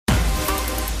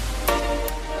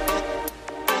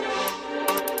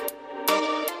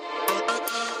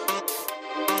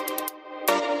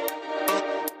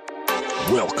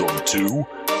Welcome to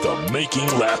the Making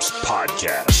Laps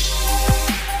Podcast.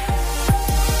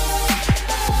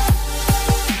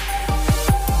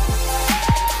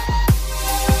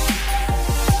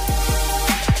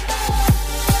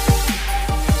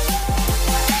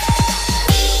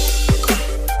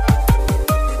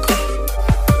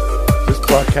 This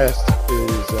podcast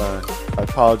is, I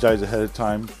apologize ahead of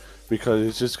time, because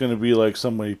it's just going to be like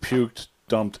somebody puked,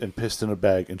 dumped, and pissed in a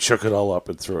bag and shook it all up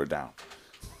and threw it down.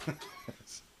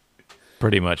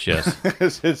 Pretty much, yes.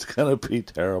 It's going to be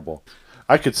terrible.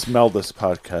 I could smell this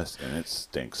podcast, and it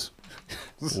stinks.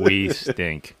 We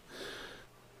stink.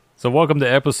 So welcome to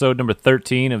episode number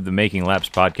 13 of the Making Laps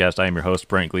Podcast. I am your host,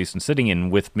 Brent Gleason. Sitting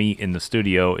in with me in the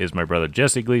studio is my brother,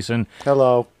 Jesse Gleason.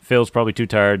 Hello. Phil's probably too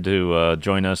tired to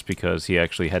join us because he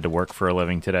actually had to work for a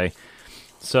living today.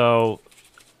 So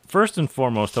first and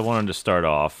foremost, I wanted to start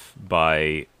off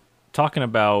by talking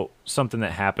about something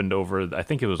that happened I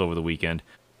think it was over the weekend.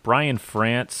 Brian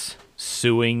France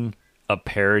suing a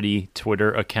parody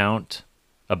Twitter account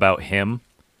about him.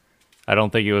 I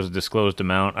don't think it was a disclosed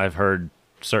amount. I've heard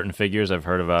certain figures. I've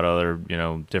heard about other,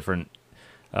 different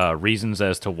reasons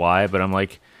as to why. But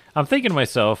I'm thinking to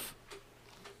myself,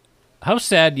 how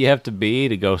sad do you have to be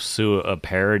to go sue a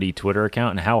parody Twitter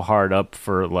account, and how hard up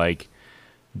for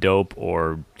dope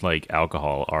or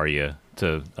alcohol are you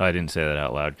to? I didn't say that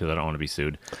out loud because I don't want to be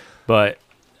sued. But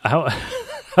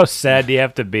how sad do you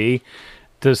have to be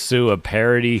to sue a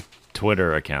parody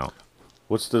Twitter account?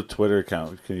 What's the Twitter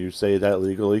account? Can you say that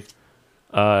legally?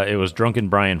 It was Drunken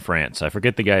Brian France. I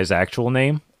forget the guy's actual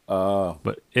name.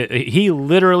 But he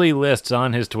literally lists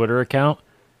on his Twitter account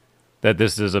that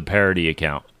this is a parody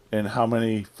account. And how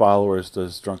many followers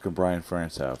does Drunken Brian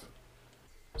France have?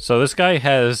 So this guy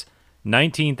has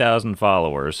 19,000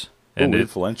 followers. And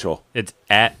influential. It's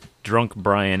at Drunk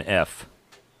Brian F.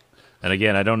 And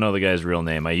again, I don't know the guy's real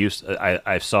name.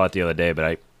 I saw it the other day, but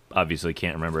I obviously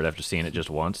can't remember it after seeing it just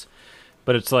once.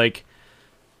 But it's I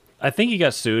think he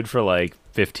got sued for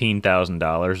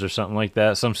 $15,000 or something like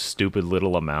that, some stupid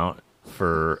little amount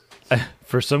for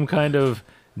some kind of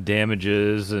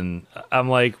damages, and I'm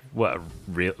like, what?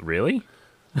 Really?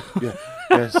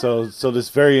 Yeah. So this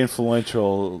very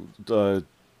influential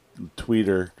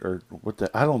tweeter, or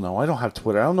I don't know. I don't have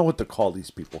Twitter. I don't know what to call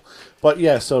these people. But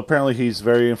yeah, so apparently he's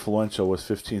very influential with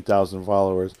 15,000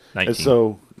 followers. 19. And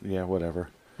so yeah, whatever.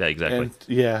 Yeah, exactly.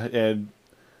 And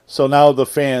so now the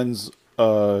fans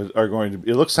are going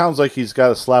to. Sounds like he's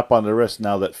got a slap on the wrist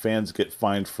now that fans get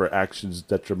fined for actions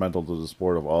detrimental to the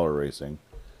sport of auto racing.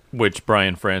 Which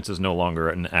Brian France is no longer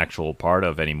an actual part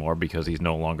of anymore because he's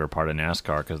no longer part of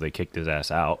NASCAR because they kicked his ass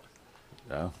out.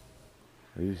 Yeah.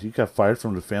 He got fired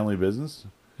from the family business?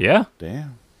 Yeah.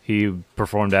 Damn. He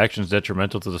performed actions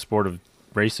detrimental to the sport of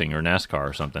racing or NASCAR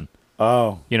or something.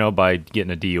 Oh. By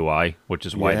getting a DUI, which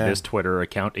is why this Twitter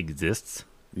account exists.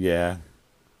 Yeah.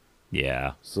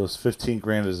 Yeah. So it's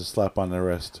 $15,000 is a slap on the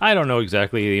wrist. I don't know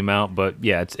exactly the amount, but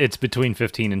yeah, it's between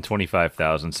 15 and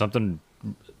 25,000. Something.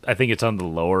 I think it's on the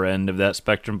lower end of that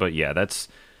spectrum, but yeah, that's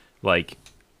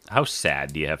how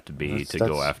sad do you have to be to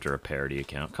go after a parody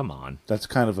account? Come on. That's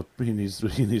kind of he needs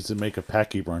to make a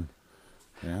packy burn.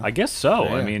 Yeah. I guess so.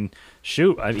 Yeah. I mean,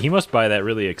 shoot, he must buy that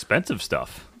really expensive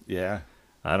stuff. Yeah.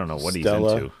 I don't know what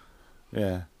Stella, he's into.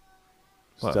 Yeah.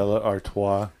 What? Stella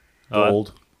Artois,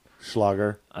 Gold,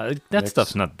 Schlager. That mix.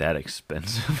 Stuff's not that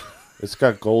expensive. It's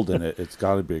got gold in it. It's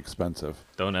got to be expensive.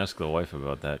 Don't ask the wife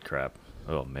about that crap.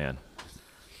 Oh, man.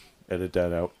 Edit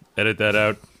that out. Edit that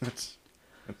out.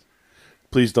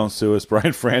 Please don't sue us,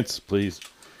 Brian France, please.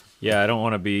 Yeah, I don't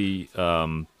want to be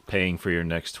paying for your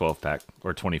next 12-pack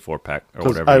or 24-pack or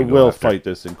whatever. I will fight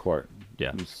this in court.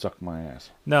 Yeah. You suck my ass.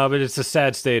 No, but it's a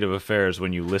sad state of affairs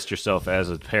when you list yourself as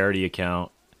a parody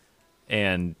account,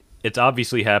 and it's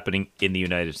obviously happening in the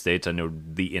United States. I know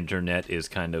the internet is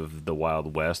kind of the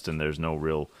Wild West, and there's no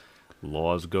real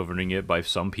laws governing it by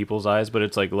some people's eyes, but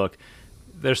it's look,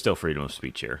 there's still freedom of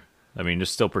speech here. I mean,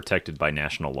 it's still protected by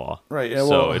national law. Right. Yeah,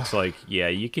 so it's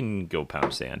you can go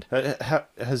pound sand.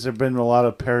 Has there been a lot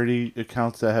of parody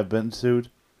accounts that have been sued?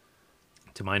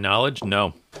 To my knowledge,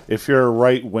 no. If you're a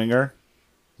right-winger,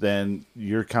 then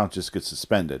your account just gets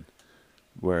suspended.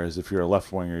 Whereas if you're a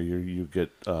left-winger, you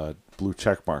get blue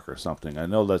check mark or something. I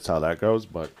know that's how that goes,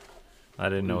 but I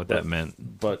didn't know what that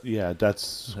meant. But yeah, I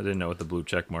didn't know what the blue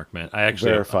check mark meant. I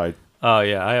actually verified. Oh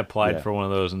yeah, I applied for one of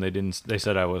those, and they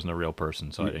said I wasn't a real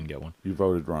person, so I didn't get one. You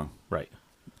voted wrong. Right.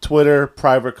 Twitter,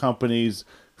 private companies,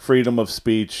 freedom of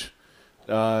speech.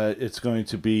 It's going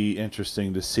to be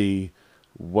interesting to see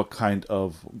what kind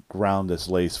of ground this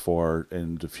lays for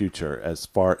in the future as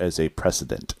far as a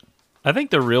precedent. I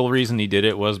think the real reason he did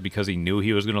it was because he knew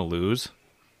he was going to lose.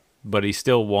 but he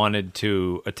still wanted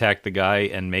to attack the guy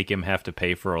and make him have to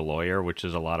pay for a lawyer, which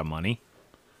is a lot of money,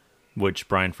 which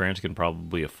Brian France can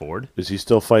probably afford. Is he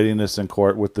still fighting this in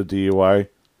court with the DUI,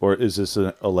 or is this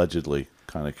an allegedly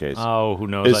kind of case? Oh, who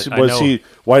knows? I Was know. he?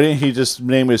 Why didn't he just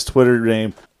name his Twitter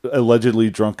name allegedly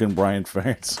drunken Brian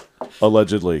France?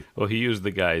 Allegedly. Well, he used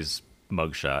the guy's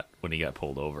mugshot when he got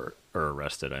pulled over or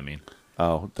arrested. I mean,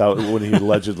 Oh, that when he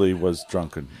allegedly was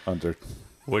drunken under.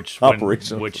 which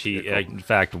Operation. which he in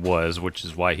fact was, which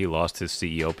is why he lost his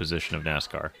CEO position of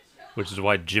NASCAR, which is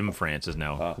why Jim France is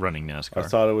now running I NASCAR.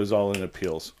 thought it was all in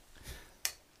appeals.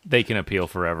 They can appeal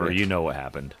forever. You know what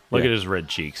happened. Look Yeah. at his red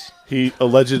cheeks, He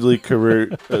allegedly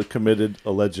committed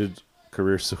alleged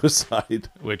career suicide.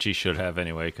 which he should have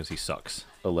anyway because he sucks.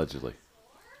 Allegedly.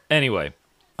 Anyway,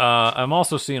 I'm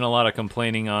also seeing a lot of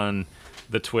complaining on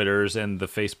the Twitters and the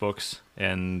Facebooks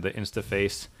and the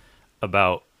InstaFace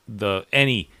about the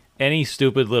any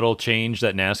stupid little change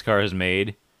that NASCAR has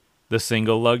made, the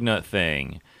single lug nut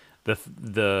thing,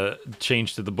 the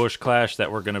change to the Busch Clash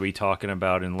that we're going to be talking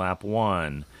about in lap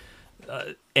 1.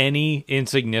 Any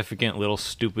insignificant little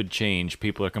stupid change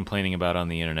people are complaining about on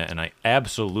the internet, and I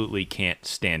absolutely can't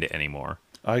stand it anymore.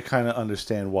 I kind of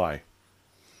understand why.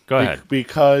 Go ahead.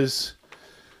 Because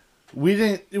we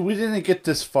didn't get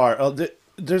this far.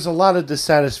 There's a lot of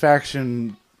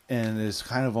dissatisfaction, and is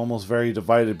kind of almost very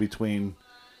divided between,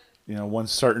 one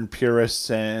certain purists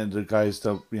and the guys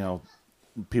that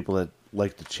people that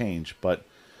like to change. But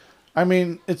I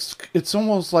mean, it's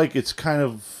almost like it's kind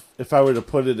of, if I were to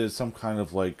put it as some kind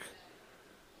of like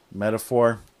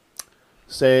metaphor.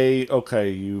 Say, okay,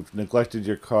 you've neglected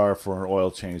your car for an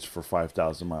oil change for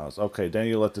 5,000 miles. Okay, then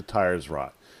you let the tires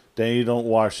rot. Then you don't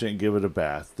wash it and give it a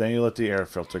bath. Then you let the air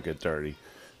filter get dirty.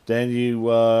 Then you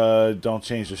don't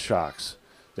change the shocks.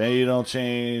 Then you don't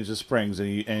change the springs,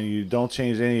 and you don't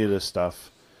change any of this stuff.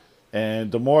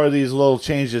 And the more of these little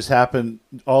changes happen,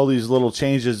 all these little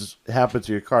changes happen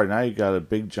to your car. Now you got a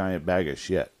big giant bag of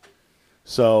shit.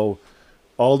 So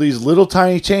all these little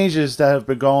tiny changes that have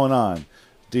been going on.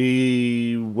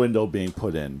 The window being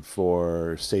put in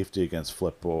for safety against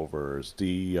flip overs.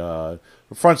 The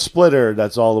front splitter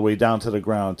that's all the way down to the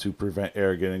ground to prevent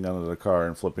air getting under the car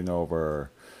and flipping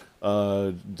over.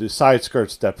 The side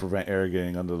skirts that prevent air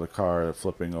getting under the car and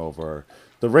flipping over.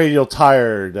 The radial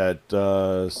tire that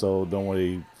so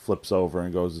nobody flips over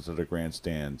and goes into the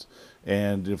grandstands.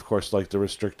 And, of course, like the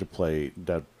restrictor plate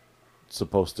that's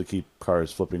supposed to keep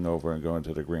cars flipping over and going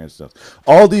to the grandstands.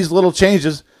 All these little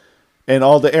changes... and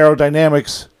all the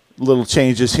aerodynamics little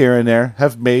changes here and there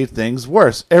have made things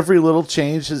worse. Every little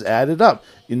change has added up.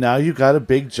 And now you got a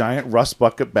big, giant rust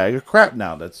bucket bag of crap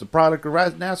now. That's the product of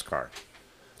NASCAR.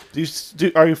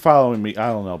 Are you following me? I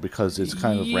don't know, because it's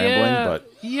kind of rambling.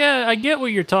 But Yeah, I get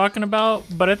what you're talking about,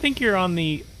 but I think you're on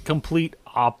the complete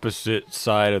opposite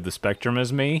side of the spectrum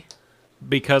as me,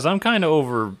 because I'm kind of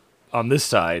over on this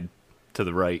side to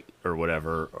the right or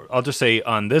whatever. I'll just say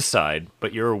on this side,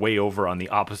 but you're way over on the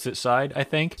opposite side, I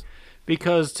think.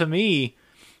 Because to me,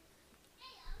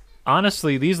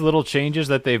 honestly, these little changes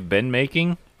that they've been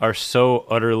making are so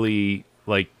utterly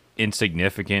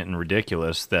insignificant and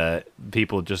ridiculous that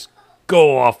people just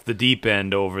go off the deep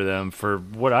end over them for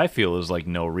what I feel is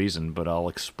no reason, but I'll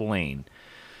explain.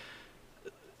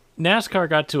 NASCAR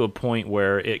got to a point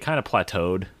where it kind of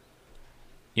plateaued.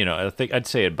 I think I'd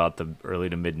say about the early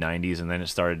to mid 90s, and then it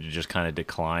started to just kind of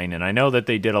decline. And I know that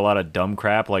they did a lot of dumb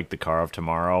crap like the Car of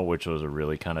Tomorrow, which was a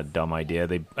really kind of dumb idea.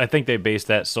 I think they based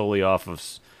that solely off of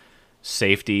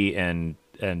safety, and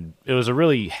it was a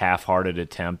really half-hearted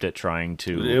attempt at trying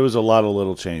to... it was a lot of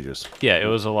little changes. Yeah, it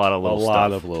was a lot of little stuff. A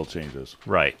lot of little changes.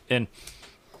 Right. And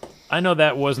I know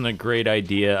that wasn't a great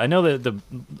idea. I know that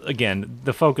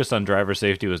the focus on driver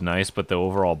safety was nice, but the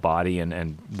overall body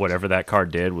and whatever that car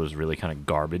did was really kind of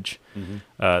garbage.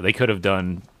 Mm-hmm. They could have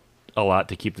done a lot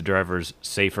to keep the drivers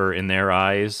safer in their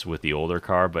eyes with the older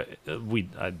car, but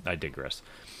I digress.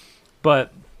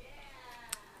 But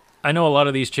I know a lot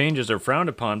of these changes are frowned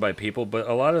upon by people, but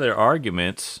a lot of their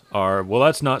arguments are, well,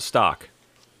 that's not stock.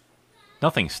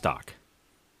 Nothing's stock.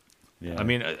 Yeah. I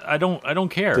mean, I don't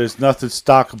care. There's nothing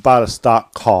stock about a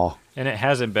stock car. And it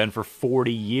hasn't been for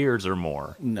 40 years or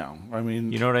more. No, I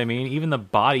mean... You know what I mean? Even the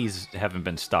bodies haven't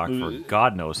been stocked for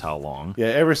God knows how long. Yeah,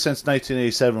 ever since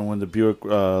 1987 when the Buick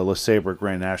LeSabre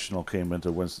Grand National came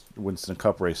into Winston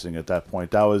Cup racing at that point.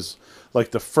 That was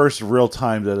the first real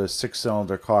time that a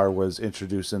six-cylinder car was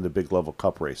introduced into big level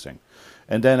Cup racing.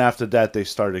 And then after that, they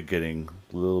started getting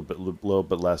a little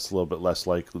bit less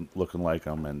looking like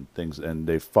them and things, and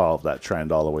they followed that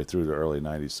trend all the way through the early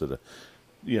 '90s to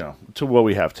to what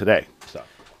we have today. So,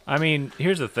 I mean,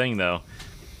 here's the thing, though.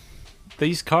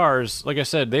 these cars, like I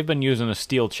said, they've been using a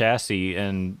steel chassis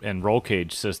and roll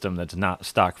cage system that's not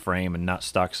stock frame and not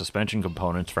stock suspension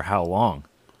components for how long?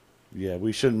 Yeah,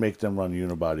 we shouldn't make them run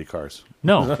unibody cars.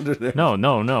 No,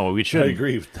 no, we I shouldn't.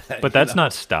 agree with that. But that's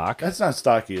not stock. That's not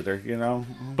stock either, you know?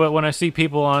 But when I see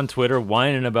people on Twitter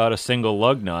whining about a single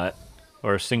lug nut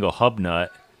or a single hub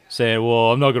nut, saying,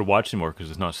 well, I'm not going to watch anymore because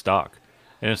it's not stock.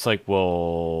 And it's like,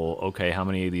 well, okay, how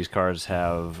many of these cars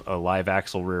have a live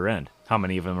axle rear end? How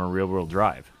many of them are rear-wheel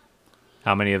drive?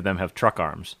 How many of them have truck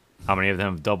arms? How many of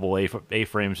them have double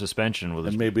A-frame suspension?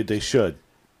 And maybe they should.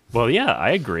 Well, yeah,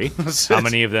 I agree. How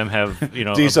many of them have,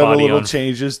 These a are the body little on...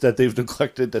 changes that they've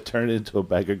neglected that turn into a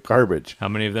bag of garbage. How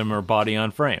many of them are body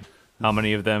on frame? How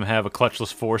many of them have a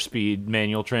clutchless 4-speed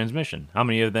manual transmission? How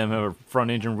many of them have a front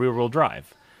engine rear-wheel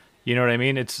drive? You know what I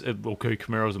mean? It's okay,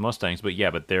 Camaros and Mustangs,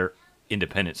 but they're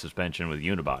independent suspension with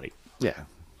unibody. Yeah.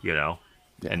 Yeah.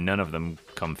 And none of them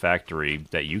come factory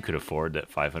that you could afford at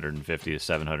 550 to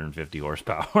 750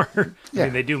 horsepower. I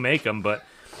mean, they do make them, but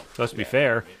let's be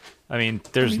fair. I mean,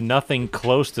 there's nothing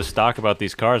close to stock about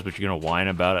these cars, but you're going to whine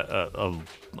about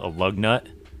a lug nut?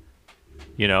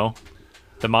 You know?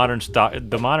 The modern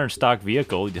stock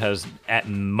vehicle has, at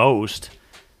most,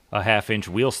 a half-inch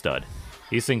wheel stud.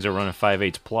 These things are running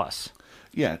 5/8 plus.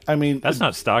 Yeah, I mean... That's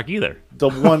not stock either. The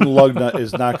one lug nut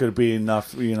is not going to be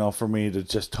enough, for me to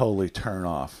just totally turn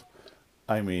off.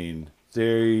 I mean,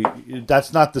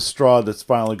 that's not the straw that's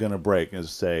finally going to break and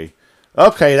say,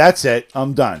 okay, that's it,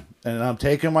 I'm done. And I'm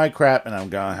taking my crap and I'm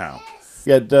going home.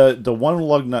 Yeah, the one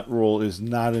lug nut rule is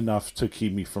not enough to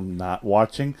keep me from not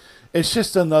watching. It's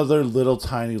just another little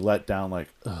tiny letdown like,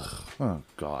 ugh, oh,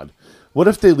 God. What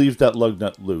if they leave that lug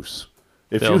nut loose?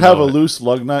 If you have a loose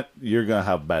lug nut, you're going to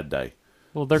have a bad day.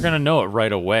 Well, they're going to know it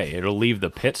right away. It'll leave the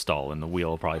pit stall and the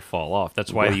wheel will probably fall off.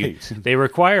 That's why they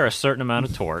require a certain amount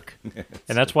of torque.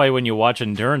 And that's why when you watch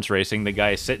endurance racing, the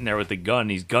guy is sitting there with the gun,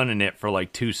 he's gunning it for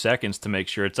like 2 seconds to make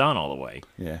sure it's on all the way.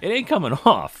 Yeah. It ain't coming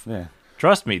off. Yeah.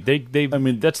 Trust me. I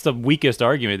mean, that's the weakest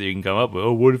argument that you can come up with.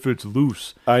 Oh, what if it's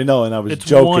loose? I know, and I was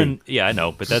joking. Yeah, I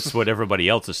know, but that's what everybody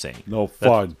else is saying. No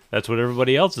fun. That's what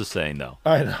everybody else is saying, though.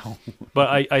 I know.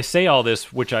 But I say all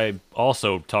this, which I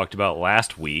also talked about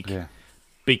last week. Yeah.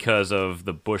 Because of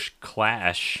the Busch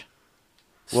Clash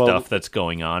stuff that's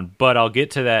going on. But I'll get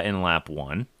to that in lap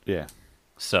 1. Yeah.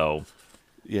 So.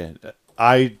 Yeah. What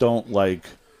I don't like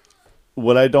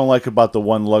about the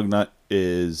one lug nut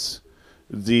is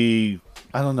I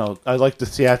don't know. I like the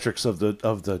theatrics of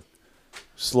the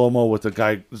slow-mo with the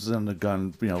guy in the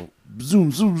gun,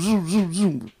 zoom, zoom, zoom, zoom,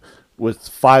 zoom. With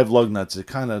 5 lug nuts, it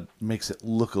kind of makes it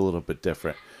look a little bit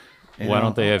different. Why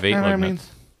don't they have 8 lug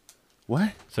nuts?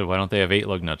 What? So why don't they have 8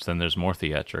 lug nuts? Then there's more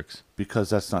theatrics. Because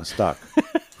that's not stock.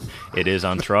 It is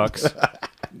on trucks.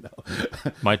 No.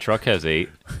 My truck has 8.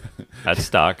 That's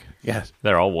stock. Yes.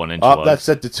 They're all 1-inch lugs. That's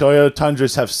it. The Toyota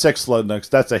Tundras have 6 lug nuts.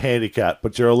 That's a handicap.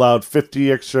 But you're allowed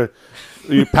 50 extra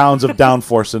pounds of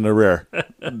downforce in the rear.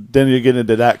 Then you get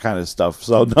into that kind of stuff.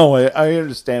 So, no, I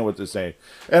understand what they're saying.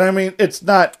 And, I mean, it's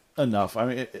not enough. I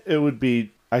mean, it would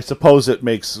be... I suppose it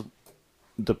makes...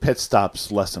 the pit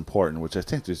stops less important, which I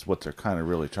think is what they're kind of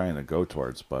really trying to go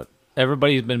towards. But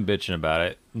everybody's been bitching about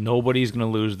it. Nobody's going to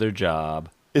lose their job.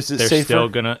 Is it They're safer? Still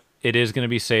gonna. It is going to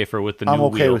be safer with the new wheels.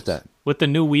 I'm okay with that. With the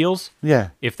new wheels, yeah.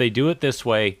 If they do it this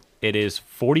way, it is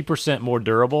 40% more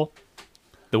durable.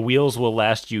 The wheels will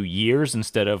last you years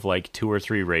instead of like 2 or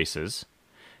 3 races,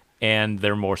 and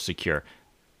they're more secure.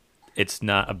 It's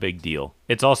not a big deal.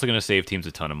 It's also going to save teams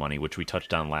a ton of money, which we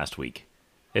touched on last week.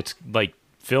 It's like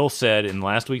Phil said in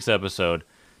last week's episode,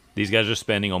 these guys are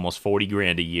spending almost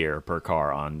 $40,000 a year per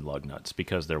car on lug nuts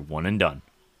because they're one and done.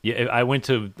 Yeah,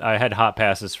 I had hot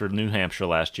passes for New Hampshire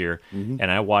last year, and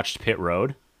I watched pit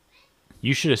road.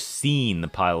 You should have seen the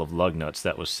pile of lug nuts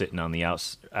that was sitting on the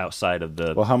outside of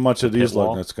the. Well, how much are these wall.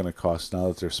 lug nuts going to cost now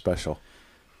that they're special?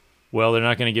 Well, they're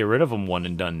not going to get rid of them one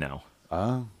and done now.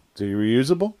 They're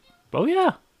reusable? Oh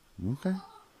yeah. Okay.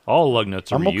 All lug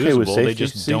nuts are I'm reusable. okay with safety. They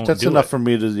just See, don't that's do enough it. for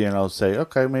me to say,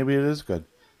 okay, maybe it is good.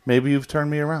 Maybe you've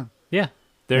turned me around. Yeah,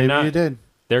 they're maybe not. You did.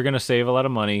 They're going to save a lot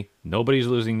of money. Nobody's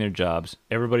losing their jobs.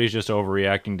 Everybody's just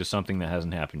overreacting to something that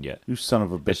hasn't happened yet. You son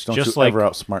of a bitch! It's Don't just you ever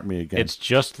outsmart me again. It's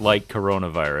just like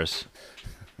coronavirus.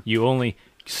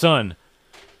 Son,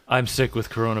 I'm sick with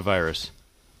coronavirus.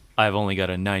 I've only got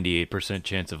a 98%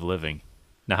 chance of living.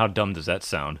 Now, how dumb does that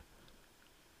sound?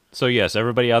 So yes,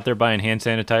 everybody out there buying hand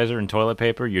sanitizer and toilet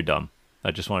paper, you're dumb.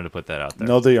 I just wanted to put that out there.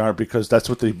 No, they aren't, because that's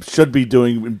what they should be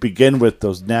doing and begin with,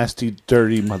 those nasty,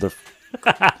 dirty mother...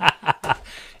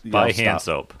 Buy hand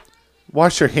soap.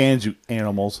 Wash your hands, you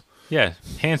animals. Yeah,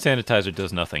 hand sanitizer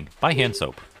does nothing. Buy hand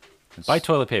soap. Buy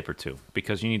toilet paper, too,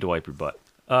 because you need to wipe your butt.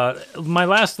 My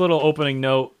last little opening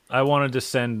note, I wanted to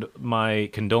send my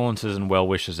condolences and well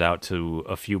wishes out to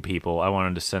a few people. I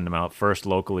wanted to send them out first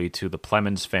locally to the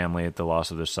Plemons family at the loss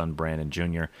of their son Brandon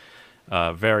Jr.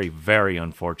 Very, very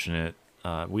unfortunate.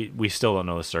 We still don't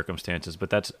know the circumstances, but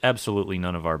that's absolutely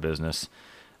none of our business.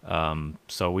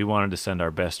 So we wanted to send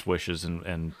our best wishes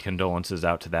and condolences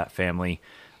out to that family.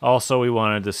 Also, we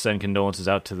wanted to send condolences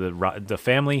out to the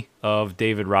family of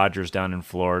David Rogers down in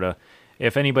Florida.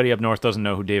 If anybody up north doesn't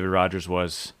know who David Rogers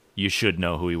was, you should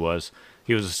know who he was.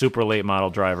 He was a super late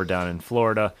model driver down in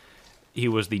Florida. He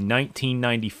was the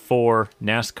 1994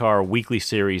 NASCAR Weekly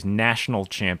Series national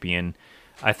champion.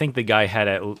 I think the guy had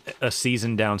a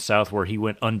season down south where he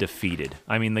went undefeated.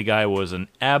 I mean, the guy was an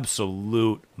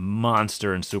absolute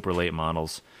monster in super late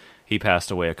models. He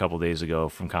passed away a couple days ago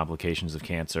from complications of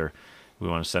cancer. We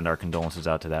want to send our condolences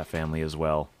out to that family as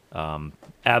well.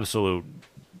 Absolute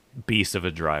beast of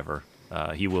a driver.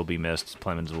 He will be missed.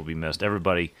 Plemons will be missed.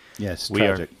 Everybody, Yes, we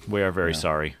tragic. are very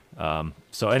sorry.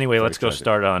 So anyway, let's go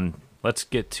tragic. let's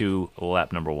get to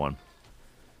lap number 1.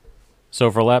 So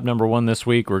for lap number 1 this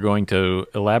week, we're going to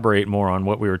elaborate more on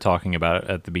what we were talking about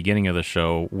at the beginning of the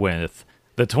show with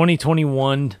the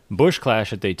 2021 Busch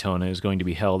Clash at Daytona is going to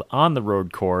be held on the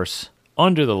road course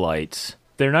under the lights.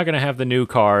 They're not going to have the new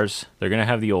cars. They're going to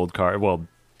have the old car. Well,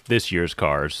 this year's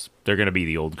cars. They're going to be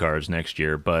the old cars next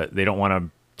year, but they don't want to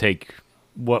take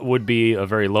what would be a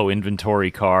very low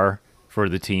inventory car for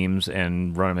the teams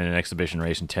and run them in an exhibition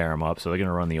race and tear them up. So they're going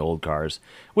to run the old cars,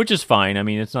 which is fine. I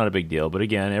mean, it's not a big deal. But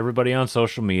again, everybody on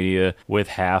social media with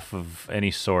half of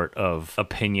any sort of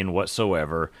opinion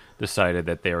whatsoever decided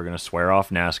that they were going to swear off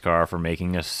NASCAR for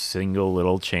making a single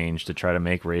little change to try to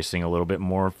make racing a little bit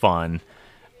more fun,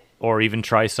 or even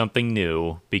try something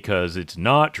new, because it's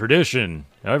not tradition.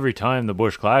 Every time the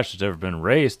Busch Clash has ever been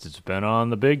raced, it's been on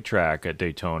the big track at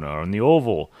Daytona or in the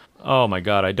oval. Oh my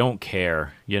God, I don't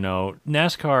care. You know,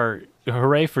 NASCAR,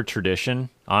 hooray for tradition.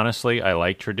 Honestly, I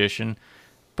like tradition.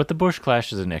 But the Busch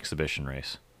Clash is an exhibition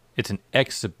race. It's an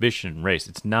exhibition race.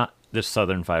 It's not the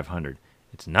Southern 500.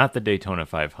 It's not the Daytona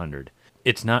 500.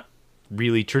 It's not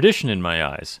really tradition in my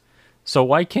eyes. So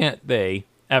why can't they,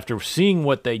 after seeing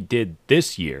what they did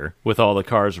this year with all the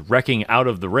cars wrecking out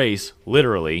of the race,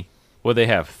 literally, would they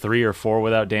have 3 or 4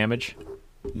 without damage?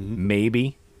 Mm-hmm.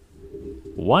 Maybe.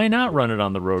 Why not run it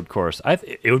on the road course?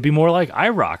 It would be more like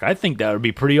IROC. I think that would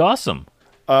be pretty awesome.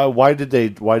 Why did they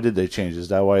change? Is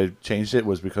that why it changed it?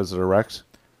 Was because of the wrecks?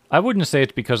 I wouldn't say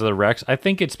it's because of the wrecks. I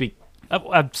think it's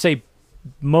I'd say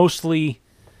mostly.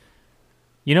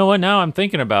 You know what? Now I'm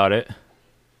thinking about it.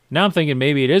 Now I'm thinking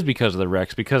maybe it is because of the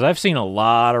wrecks, because I've seen a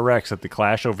lot of wrecks at the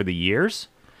Clash over the years,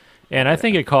 and I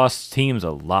think it costs teams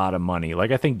a lot of money.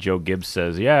 Like I think Joe Gibbs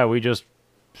says, yeah, we just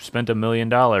spent $1 million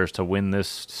to win this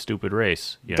stupid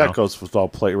race. You know? That goes with all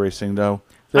plate racing, though.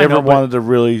 If they wanted to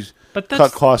really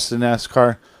cut costs in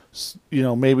NASCAR, you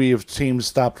know, maybe if teams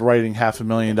stopped writing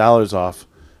 $500,000 off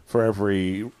for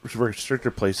every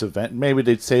restrictor place event, maybe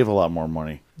they'd save a lot more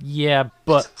money. Yeah,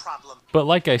 but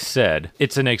like I said,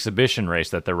 it's an exhibition race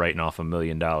that they're writing off $1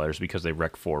 million because they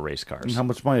wrecked 4 race cars. And how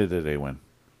much money did they win?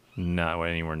 Not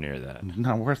anywhere near that.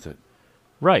 Not worth it.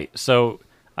 Right. So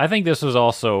I think this was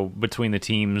also between the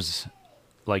teams,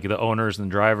 like the owners and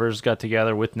drivers got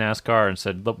together with NASCAR and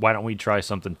said, look, why don't we try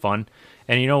something fun?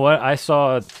 And you know what? I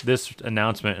saw this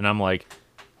announcement and I'm like,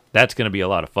 that's going to be a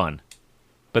lot of fun.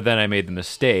 But then I made the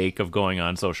mistake of going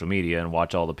on social media and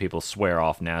watch all the people swear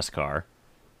off NASCAR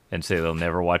and say they'll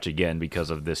never watch again because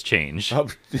of this change.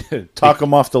 Talk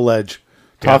them off the ledge.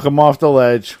 Talk them off the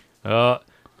ledge.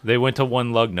 They went to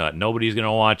one lug nut. Nobody's going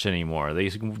to watch anymore. They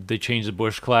changed the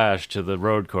Busch Clash to the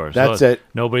road course. That's it.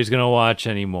 Nobody's going to watch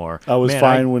anymore. I was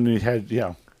fine when we had,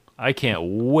 yeah. I can't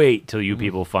wait till you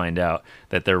people find out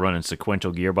that they're running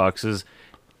sequential gearboxes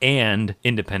and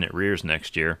independent rears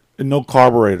next year. And no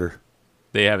carburetor.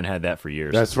 They haven't had that for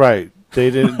years. That's right. They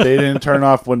didn't turn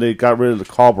off when they got rid of the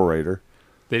carburetor.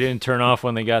 They didn't turn off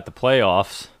when they got the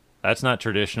playoffs. That's not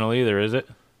traditional either, is it?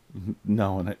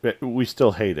 No, and we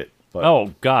still hate it. But.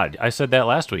 Oh, God. I said that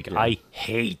last week. Yeah. I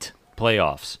hate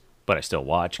playoffs, but I still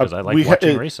watch because I like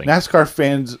watching racing. NASCAR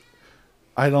fans,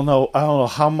 I don't know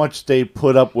how much they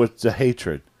put up with the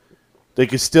hatred. They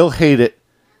could still hate it,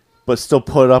 but still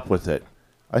put up with it.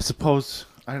 I suppose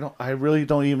I really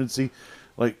don't even see,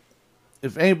 like,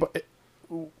 if anybody,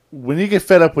 when you get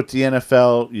fed up with the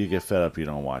NFL, you get fed up, you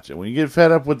don't watch it. When you get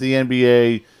fed up with the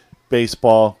NBA,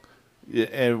 baseball,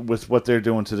 and with what they're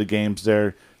doing to the games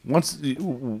there,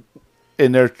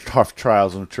 in their tough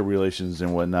trials and tribulations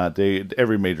and whatnot,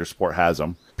 every major sport has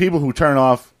them. People who turn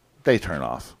off, they turn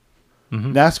off.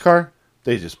 Mm-hmm. NASCAR,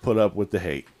 they just put up with the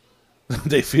hate.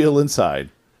 They feel inside.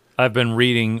 I've been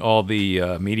reading all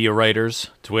the media writers'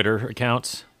 Twitter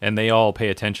accounts, and they all pay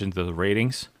attention to the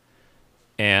ratings.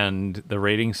 And the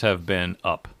ratings have been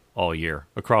up all year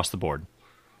across the board.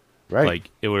 Right. Like,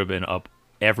 it would have been up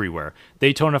everywhere.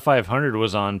 Daytona 500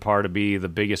 was on par to be the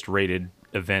biggest rated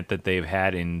event that they've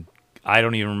had in, I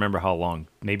don't even remember how long,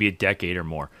 maybe a decade or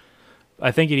more.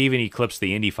 I think it even eclipsed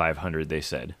the Indy 500, they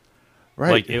said.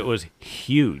 Right. Like, it was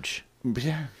huge.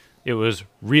 Yeah. It was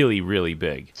really, really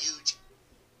big. Huge.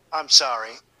 I'm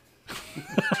sorry.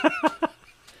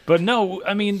 But no,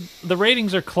 I mean, the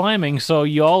ratings are climbing, so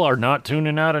y'all are not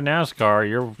tuning out of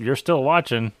NASCAR. You're still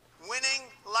watching. Winning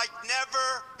like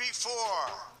never before.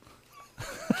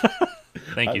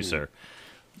 Thank you, sir.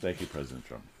 Thank you, President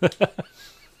Trump.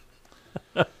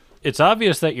 It's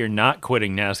obvious that you're not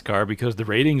quitting NASCAR because the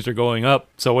ratings are going up.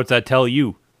 So what's that tell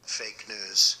you? Fake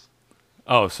news.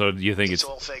 Oh, so you think It's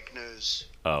all fake news.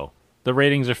 Oh. The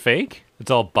ratings are fake? It's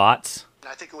all bots?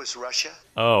 And I think it was Russia.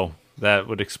 Oh, that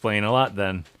would explain a lot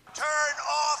then. Turn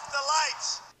off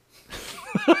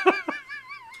the lights.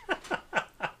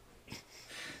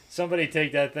 Somebody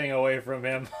take that thing away from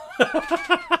him.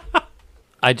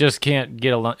 I just can't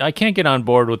get along. I can't get on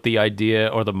board with the idea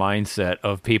or the mindset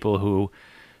of people who,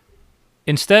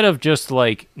 instead of just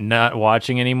like not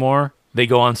watching anymore, they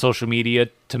go on social media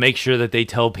to make sure that they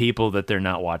tell people that they're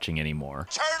not watching anymore.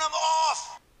 Turn them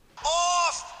off.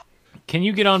 Off. Can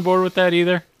you get on board with that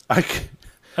either?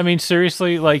 I mean,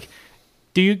 seriously, like,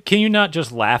 can you not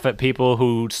just laugh at people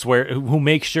who swear, who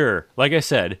make sure, like I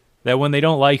said, that when they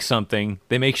don't like something,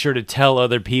 they make sure to tell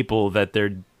other people that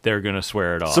they're gonna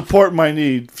swear it off. Support my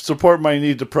need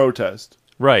to protest.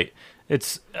 Right.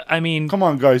 I mean, Come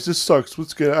on, guys, this sucks.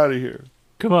 Let's get out of here.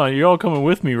 come on, you're all coming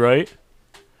with me, right?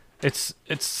 It's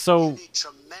so, You need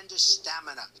tremendous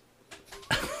stamina.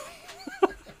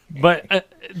 but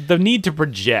the need to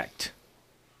project,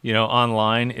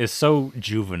 online is so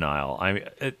juvenile.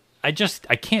 I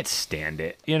can't stand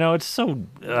it. It's so.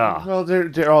 Ugh. Well,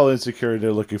 they're all insecure.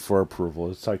 They're looking for approval.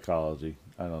 It's psychology.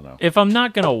 I don't know. If I'm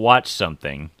not gonna watch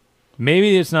something,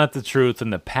 maybe it's not the truth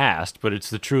in the past, but it's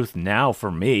the truth now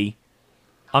for me.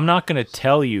 I'm not gonna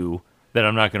tell you that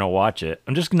I'm not gonna watch it.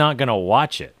 I'm just not gonna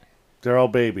watch it. They're all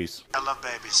babies. I love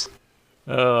babies.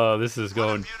 Oh, this is What a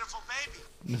going beautiful baby.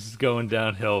 this is going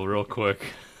downhill real quick.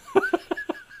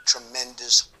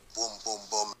 Tremendous. Boom, boom,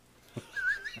 boom.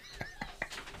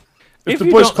 If If the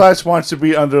you Bush don't- class wants to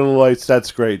be under the lights,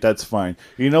 that's great. That's fine.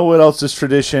 You know what else is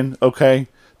tradition? Okay,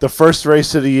 the first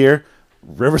race of the year,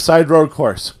 Riverside Road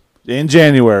Course in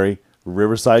January,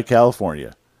 Riverside,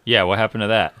 California. Yeah, what happened to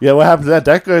that? Yeah, what happened to that?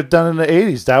 That got done in the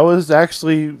 80s. That was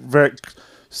actually very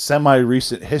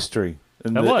semi-recent history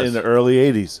in That was. the early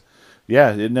 80s.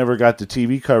 Yeah, it never got the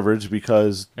TV coverage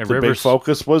because And the big Rivers-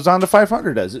 focus was on the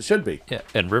 500, as it should be. Yeah,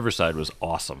 and Riverside was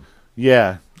awesome.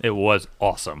 Yeah, It was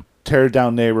awesome. tear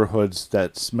down neighborhoods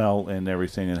that smell and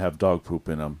everything and have dog poop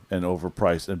in them and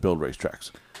overpriced and build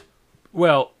racetracks.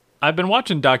 Well, I've been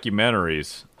watching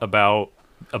documentaries about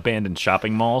abandoned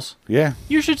shopping malls. Yeah,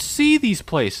 You should see these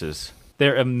places.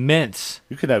 They're immense.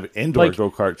 you could have indoor Like,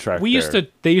 go-kart track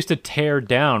They used to tear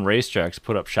down racetracks,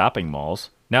 put up shopping malls.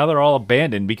 Now they're all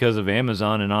abandoned because of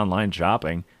Amazon and online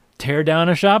shopping. Tear down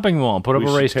a shopping mall and put up We a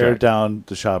should tear racetrack. down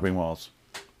the shopping malls.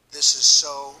 This is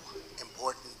so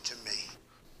important to me.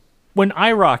 When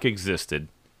IROC existed,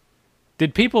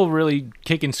 did people really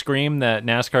kick and scream that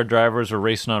NASCAR drivers were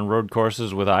racing on road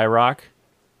courses with IROC?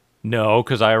 No,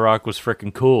 because IROC was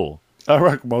freaking cool.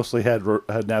 Iraq mostly had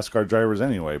NASCAR drivers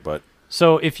anyway, but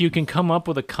So if you can come up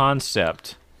with a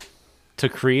concept to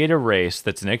create a race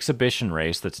that's an exhibition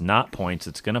race that's not points,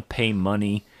 it's going to pay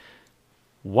money,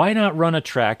 why not run a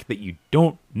track that you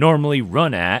don't normally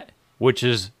run at, which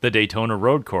is the Daytona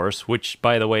Road Course, which,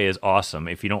 by the way, is awesome.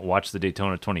 If you don't watch the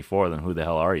Daytona 24, then who the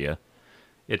hell are you?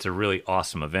 It's a really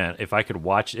awesome event. If I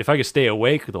could stay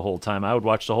awake the whole time, I would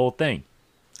watch the whole thing.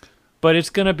 But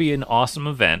it's going to be an awesome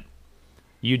event.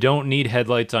 You don't need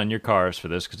headlights on your cars for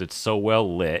this because it's so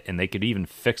well lit, and they could even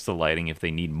fix the lighting if they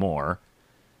need more.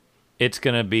 It's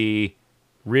going to be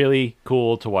really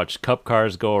cool to watch cup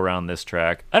cars go around this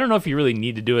track. I don't know if you really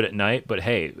need to do it at night, but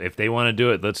hey, if they want to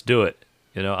do it, let's do it.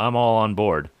 I'm all on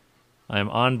board. I'm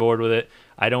on board with it.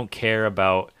 I don't care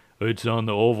about, it's on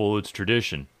the oval, it's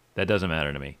tradition. That doesn't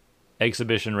matter to me.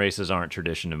 Exhibition races aren't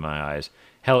tradition in my eyes.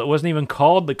 Hell, it wasn't even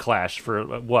called the Clash for,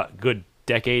 good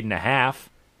decade and a half.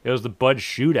 It was the Bud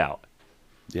Shootout.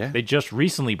 yeah. They just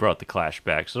recently brought the Clash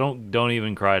back, so don't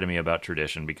even cry to me about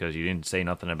tradition because you didn't say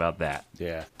nothing about that.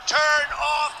 Yeah. Turn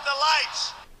off the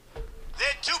lights.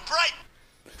 They're too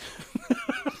bright.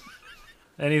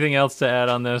 Anything else to add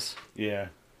on this? Yeah.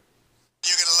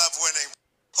 You're going to love winning.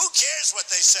 Who cares what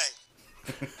they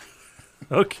say?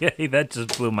 Okay, that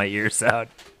just blew my ears out.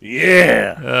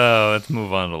 Yeah. Let's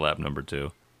move on to lap number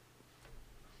 2.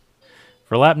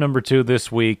 For lap number 2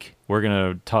 this week, we're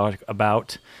going to talk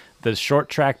about the short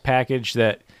track package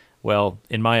that, well,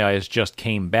 in my eyes, just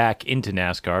came back into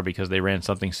NASCAR because they ran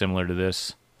something similar to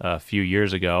this a few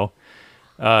years ago.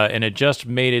 And it just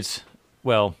made its,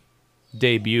 well,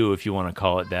 debut, if you want to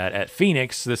call it that, at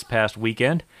Phoenix this past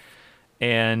weekend.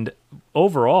 And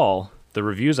overall, the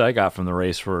reviews I got from the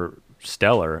race were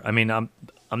stellar. I mean, I'm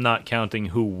not counting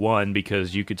who won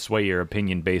because you could sway your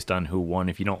opinion based on who won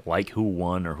if you don't like who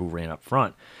won or who ran up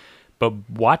front. But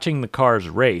watching the cars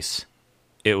race,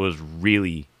 it was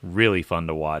really, really fun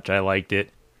to watch. I liked it.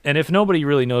 And if nobody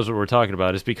really knows what we're talking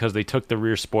about, it's because they took the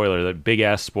rear spoiler, the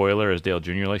big-ass spoiler, as Dale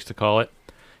Jr. likes to call it,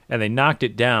 and they knocked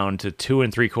it down to 2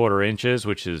 3/4 inches,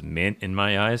 which is mint in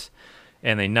my eyes.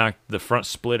 And they knocked the front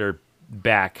splitter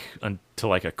back to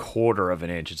like 1/4 of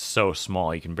an inch. It's so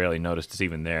small, you can barely notice it's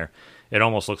even there. It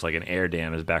almost looks like an air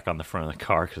dam is back on the front of the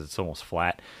car because it's almost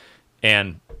flat.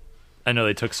 And I know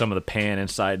they took some of the pan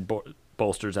inside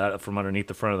bolsters out from underneath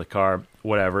the front of the car.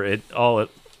 Whatever. All it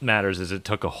matters is it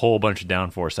took a whole bunch of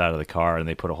downforce out of the car and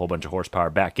they put a whole bunch of horsepower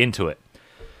back into it.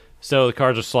 So the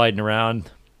cars are sliding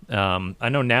around. I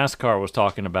know NASCAR was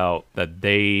talking about that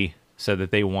they said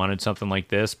that they wanted something like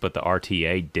this, but the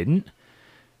RTA didn't.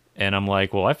 And I'm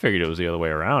like, well, I figured it was the other way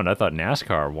around. I thought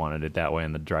NASCAR wanted it that way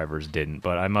and the drivers didn't,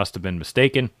 but I must have been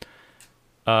mistaken.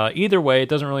 Either way, it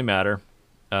doesn't really matter.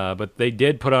 But they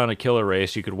did put on a killer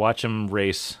race. You could watch them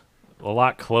race a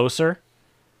lot closer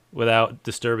without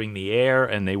disturbing the air,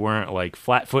 and they weren't like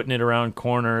flat-footing it around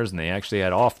corners, and they actually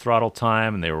had off-throttle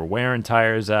time, and they were wearing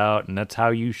tires out, and that's how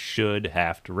you should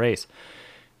have to race.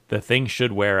 The thing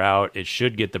should wear out. It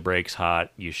should get the brakes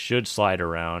hot. You should slide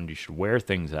around. You should wear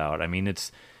things out. I mean,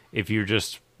 if you're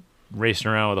just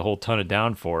racing around with a whole ton of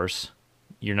downforce,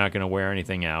 you're not going to wear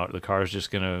anything out. The car's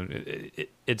just going to...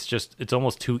 It's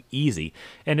almost too easy.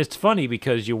 And it's funny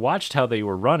because you watched how they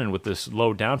were running with this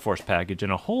low downforce package,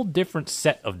 and a whole different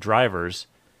set of drivers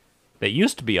that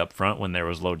used to be up front when there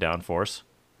was low downforce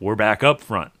were back up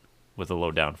front with a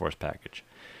low downforce package.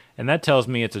 And that tells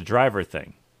me it's a driver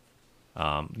thing.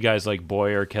 Guys like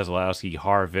Boyer, Keselowski,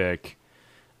 Harvick,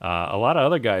 a lot of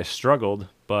other guys struggled,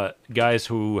 but guys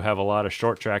who have a lot of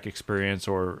short track experience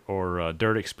or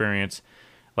dirt experience,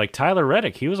 like Tyler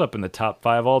Reddick, he was up in the top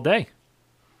 5 all day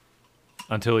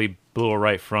until he blew a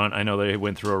right front. I know they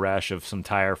went through a rash of some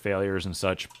tire failures and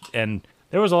such, and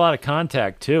there was a lot of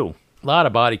contact too, a lot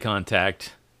of body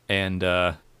contact, and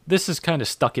this is kind of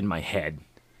stuck in my head,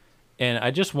 and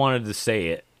I just wanted to say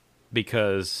it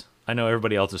because I know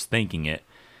everybody else is thinking it,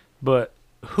 but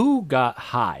who got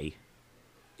high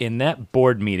in that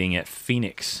board meeting at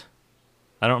Phoenix?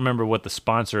 I don't remember what the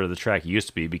sponsor of the track used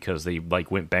to be because they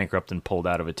went bankrupt and pulled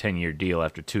out of a 10-year deal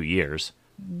after 2 years.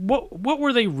 What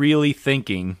were they really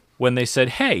thinking when they said,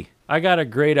 hey, I got a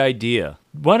great idea.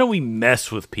 Why don't we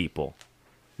mess with people?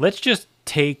 Let's just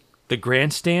take the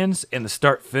grandstands and the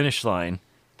start-finish line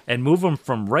and move them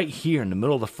from right here in the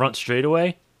middle of the front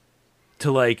straightaway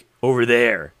to over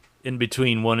there in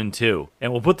between 1 and 2.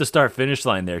 And we'll put the start-finish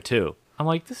line there too. I'm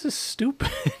like, this is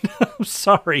stupid. I'm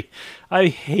sorry. I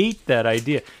hate that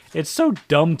idea. It's so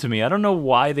dumb to me. I don't know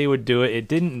why they would do it. It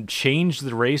didn't change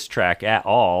the racetrack at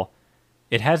all.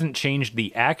 It hasn't changed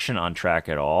the action on track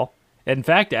at all. In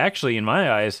fact, actually, in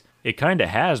my eyes, it kind of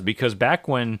has, because back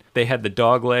when they had the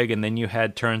dog leg and then you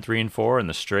had turn 3 and 4 and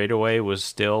the straightaway was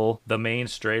still the main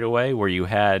straightaway where you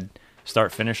had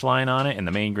start-finish line on it and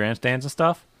the main grandstands and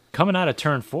stuff, coming out of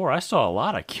turn 4, I saw a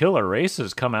lot of killer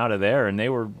races come out of there, and they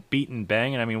were beating,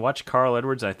 banging. I mean, watch Carl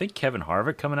Edwards, I think Kevin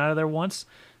Harvick coming out of there once,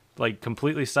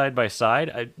 completely side by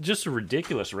side. Just a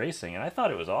ridiculous racing, and I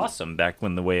thought it was awesome back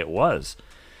when the way it was.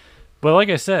 But like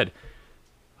I said,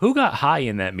 who got high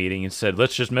in that meeting and said,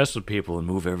 let's just mess with people and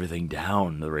move everything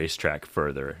down the racetrack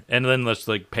further, and then let's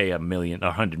pay $100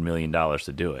 million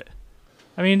to do it?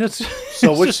 I mean, that's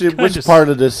so. Which part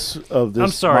of this I'm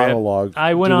sorry, monologue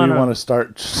I went do on we want to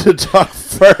start to talk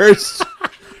first?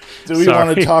 Do we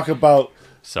want to talk about?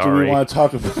 Sorry. Do we want to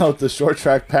talk about the short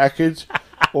track package,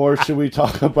 or should we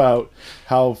talk about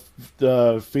how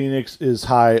Phoenix is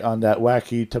high on that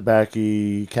wacky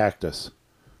tobacco cactus?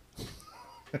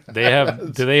 Do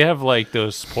they have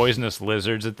those poisonous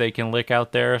lizards that they can lick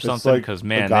out there or something? Because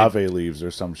agave leaves or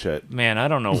some shit. Man, I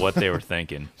don't know what they were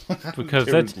thinking. Because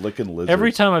that's licking lizards.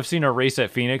 Every time I've seen a race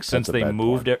at Phoenix since they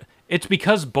moved it, it's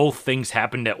because both things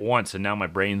happened at once, and now my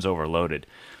brain's overloaded.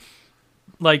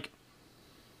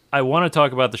 I want to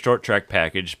talk about the short track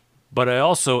package, but I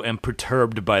also am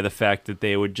perturbed by the fact that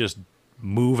they would just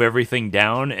move everything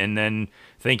down and then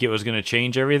think it was going to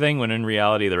change everything, when in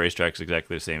reality the racetrack's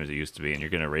exactly the same as it used to be, and you're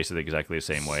going to race it exactly the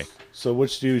same way. So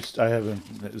which do you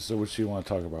want to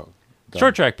talk about?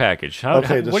 Short track package.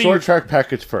 The short track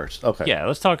package first. Okay. Yeah,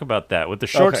 let's talk about that. With the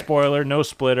short spoiler, no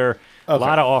splitter, a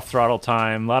lot of off-throttle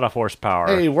time, a lot of horsepower.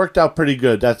 Hey, it worked out pretty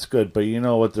good. That's good. But you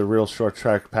know what the real short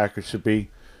track package should be?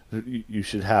 You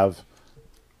should have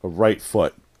a right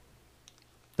foot.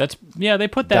 They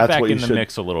put that back in the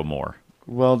mix a little more.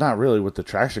 Well, not really with the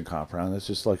traction compound. It's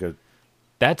just like a...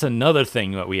 That's another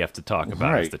thing that we have to talk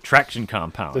about is the traction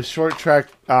compound. The short track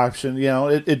option,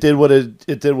 it did what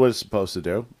it did what it's supposed to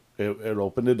do. It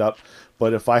opened it up.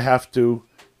 But if I have to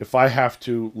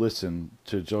listen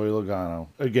to Joey Logano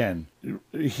again,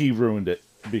 he ruined it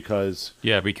because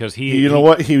he you know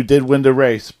what, he did win the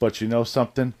race, but you know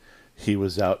something, he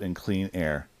was out in clean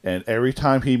air, and every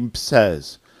time he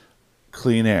says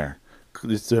clean air,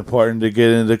 it's important to get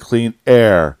into clean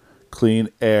air.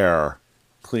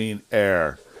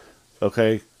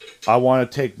 Okay, I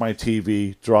want to take my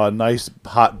TV, draw a nice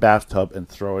hot bathtub, and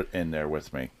throw it in there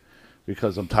with me.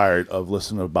 Because I'm tired of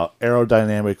listening about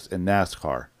aerodynamics and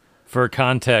NASCAR. For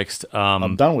context,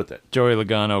 I'm done with it. Joey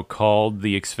Logano called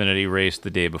the Xfinity race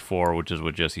the day before, which is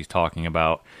what Jesse's talking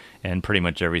about. And pretty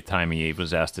much every time he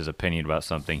was asked his opinion about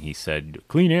something, he said,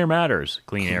 clean air matters.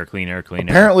 Clean air.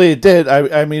 Apparently it did.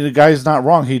 I mean, the guy's not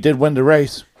wrong. He did win the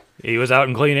race. He was out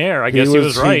in clean air. I guess he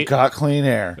was right. He got clean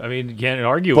air. I mean, you can't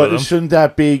argue with him. But shouldn't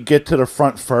that be get to the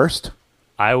front first?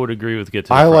 I would agree with get to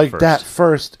the front first. I like that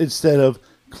first instead of...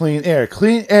 clean air.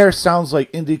 Clean air sounds like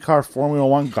IndyCar Formula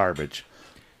One garbage.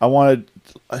 I wanted.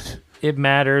 It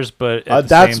matters, but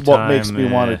that's what makes me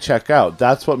want to check out.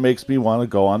 That's what makes me want to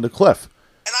go on the cliff.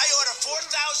 And I order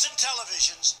 4,000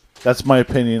 televisions. That's my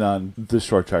opinion on the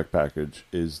short track package.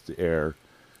 Is the air.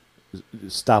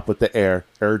 Stop with the air.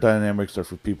 Aerodynamics are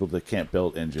for people that can't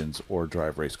build engines or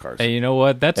drive race cars. And you know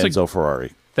what? Enzo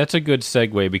Ferrari. That's a good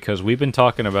segue because we've been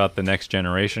talking about the next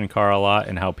generation car a lot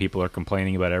and how people are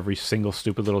complaining about every single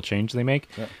stupid little change they make.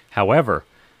 Yeah. However,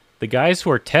 the guys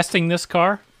who are testing this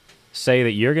car say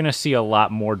that you're going to see a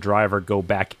lot more driver go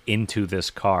back into this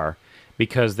car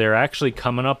because they're actually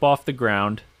coming up off the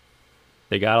ground.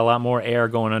 They got a lot more air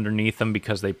going underneath them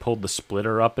because they pulled the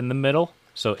splitter up in the middle,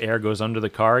 so air goes under the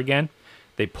car again.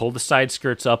 They pulled the side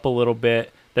skirts up a little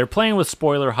bit. They're playing with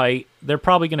spoiler height. They're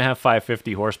probably going to have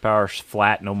 550 horsepower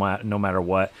flat no matter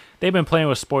what. They've been playing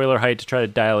with spoiler height to try to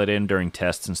dial it in during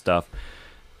tests and stuff.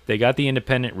 They got the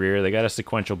independent rear. They got a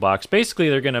sequential box. Basically,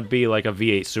 they're going to be like a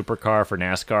V8 supercar for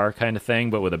NASCAR kind of thing,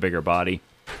 but with a bigger body.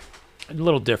 A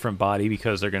little different body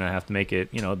because they're going to have to make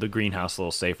it, the greenhouse a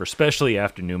little safer, especially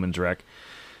after Newman's wreck.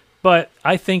 But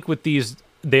I think with these,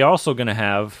 they're also going to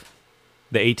have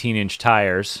the 18-inch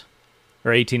tires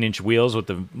or 18-inch wheels with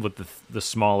the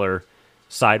smaller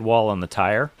sidewall on the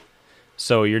tire.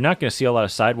 So you're not going to see a lot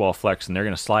of sidewall flex, and they're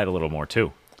going to slide a little more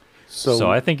too.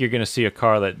 So I think you're going to see a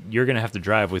car that you're going to have to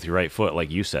drive with your right foot, like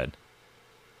you said.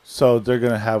 So they're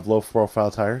going to have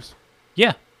low-profile tires?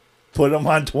 Yeah. Put them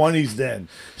on 20s then.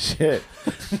 Shit.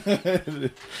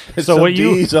 So what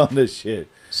D's on this shit.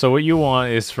 So what you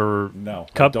want is for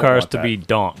Cup cars to be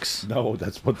donks. No,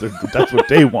 that's what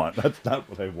they want. That's not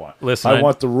what I want. Listen, I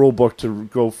want the rule book to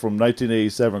go from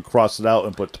 1987, cross it out,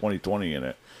 and put 2020 in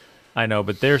it. I know,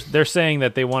 but they're saying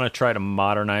that they want to try to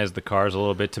modernize the cars a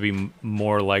little bit to be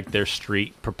more like their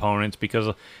street proponents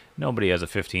because nobody has a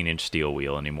 15-inch steel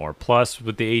wheel anymore. Plus,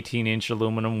 with the 18-inch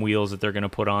aluminum wheels that they're going to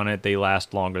put on it, they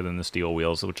last longer than the steel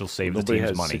wheels, which will save the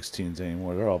team's money. Nobody has 16s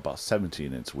anymore. They're all about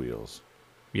 17-inch wheels.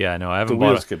 Yeah, no, I haven't bought.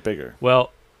 The wheels get bigger.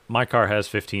 Well, my car has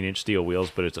 15-inch steel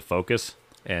wheels, but it's a Focus,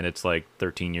 and it's like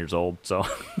 13 years old, so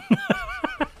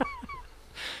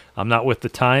I'm not with the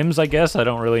times, I guess. I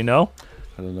don't really know.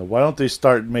 I don't know. Why don't they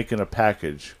start making a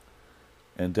package,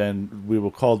 and then we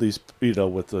will call these,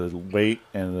 with the weight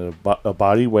and a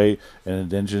body weight and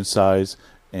an engine size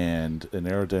and an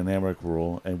aerodynamic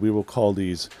rule, and we will call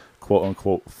these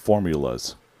quote-unquote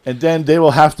formulas. And then they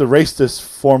will have to race this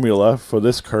formula for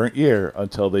this current year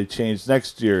until they change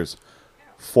next year's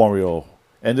formula.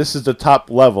 And this is the top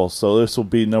level, so this will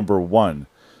be number 1.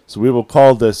 So we will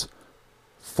call this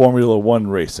Formula 1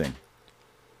 racing.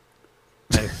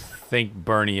 I think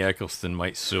Bernie Eccleston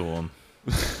might sue him.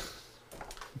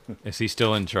 Is he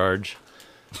still in charge?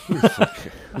 Who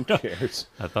cares?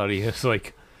 I thought he was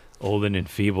old and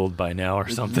enfeebled by now or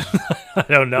something. I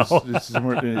don't know.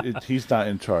 He's not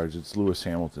in charge. It's Lewis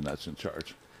Hamilton that's in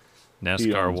charge.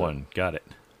 NASCAR 1. Got it.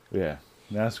 Yeah.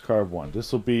 NASCAR 1.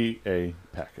 This will be a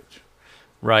package.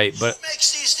 Right, but who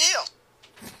makes these deals?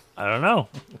 I don't know.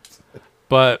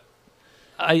 But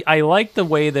I like the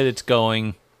way that it's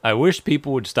going I wish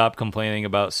people would stop complaining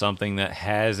about something that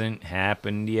hasn't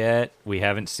happened yet. We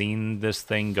haven't seen this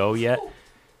thing go yet.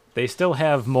 They still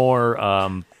have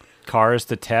more cars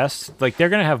to test. Like, they're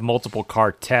going to have multiple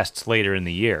car tests later in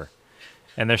the year.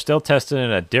 And they're still testing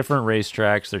it at different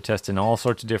racetracks. They're testing all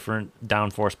sorts of different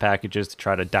downforce packages to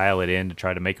try to dial it in, to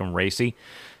try to make them racy.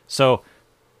 So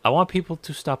I want people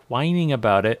to stop whining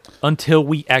about it until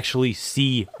we actually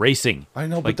see racing. I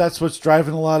know, but that's what's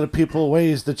driving a lot of people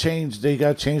away is the change. They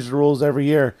got to change the rules every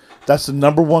year. That's the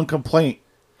number one complaint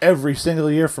every single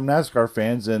year from NASCAR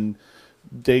fans. And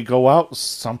they go out.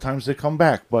 Sometimes they come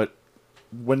back. But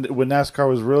when NASCAR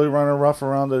was really running rough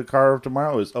around the car of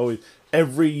tomorrow, it was always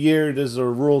every year there's a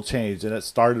rule change. And it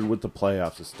started with the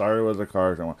playoffs. It started with the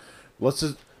cars. Let's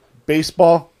just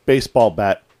baseball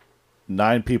bat.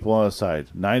 9 people on the side,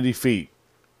 90 feet.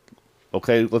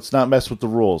 Okay, let's not mess with the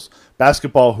rules.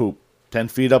 Basketball hoop, 10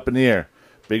 feet up in the air.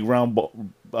 Big round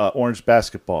orange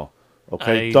basketball.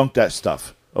 Okay, dunk that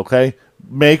stuff. Okay,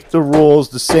 make the rules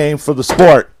the same for the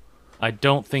sport. I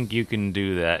don't think you can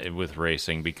do that with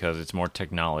racing because it's more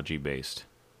technology based.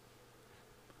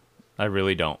 I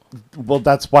really don't. Well,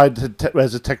 that's why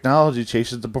as the technology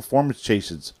chases, the performance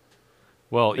chases.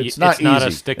 Well, it's not easy.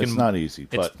 It's not easy.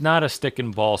 It's not a stick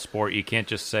and ball sport. You can't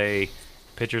just say,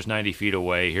 pitcher's 90 feet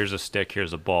away, here's a stick,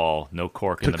 here's a ball, no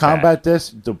cork in the bat. To combat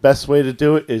this, the best way to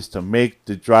do it is to make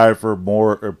the driver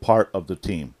more a part of the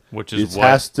team. Which is it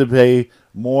has to be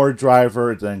more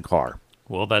driver than car.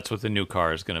 Well, that's what the new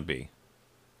car is going to be.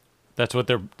 That's what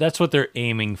they're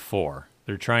aiming for.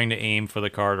 They're trying to aim for the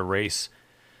car to race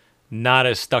not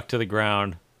as stuck to the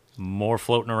ground, more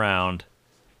floating around.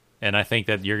 And I think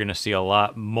that you're going to see a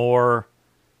lot more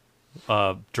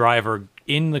driver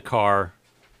in the car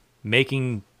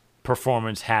making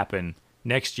performance happen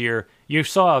next year. You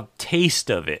saw a taste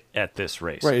of it at this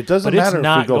race. Right, it doesn't matter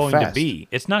if we go fast.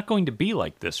 It's not going to be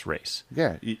like this race.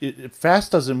 Yeah,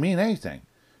 fast doesn't mean anything.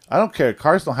 I don't care.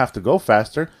 Cars don't have to go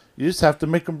faster. You just have to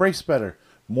make them race better.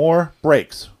 More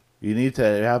brakes. You need to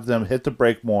have them hit the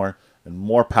brake more and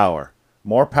more power.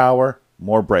 More power,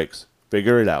 more brakes.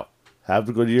 Figure it out. Have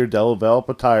the Goodyear develop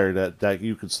a tire that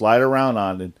you can slide around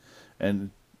on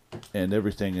and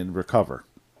everything and recover.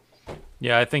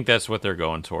 Yeah, I think that's what they're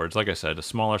going towards. Like I said, a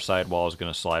smaller sidewall is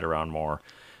going to slide around more.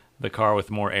 The car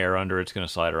with more air under it's going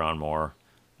to slide around more.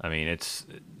 I mean, it's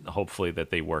hopefully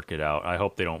that they work it out. I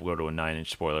hope they don't go to a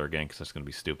 9-inch spoiler again because that's going to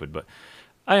be stupid. But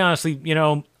I honestly,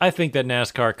 I think that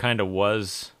NASCAR kind of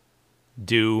was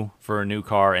due for a new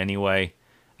car anyway.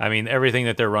 I mean, everything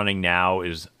that they're running now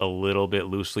is a little bit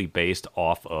loosely based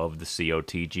off of the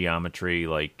COT geometry.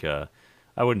 Like,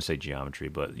 I wouldn't say geometry,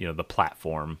 but, the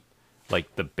platform,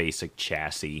 like the basic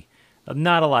chassis.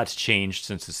 Not a lot's changed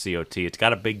since the COT. It's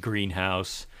got a big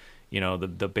greenhouse.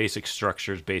 The basic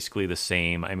structure is basically the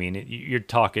same. I mean, you're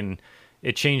talking,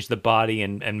 it changed the body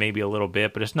and maybe a little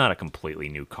bit, but it's not a completely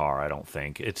new car, I don't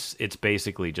think. It's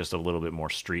basically just a little bit more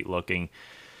street looking.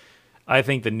 I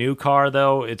think the new car,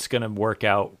 though, it's going to work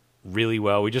out really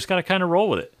well. We just got to kind of roll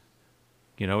with it.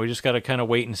 We just got to kind of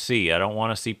wait and see. I don't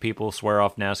want to see people swear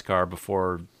off NASCAR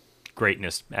before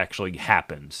greatness actually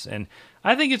happens. And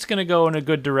I think it's going to go in a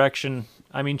good direction.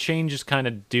 I mean, change is kind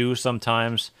of due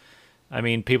sometimes. I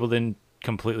mean, people didn't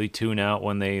completely tune out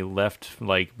when they left,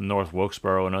 like, North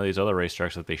Wilkesboro and all these other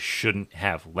racetracks that they shouldn't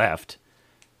have left,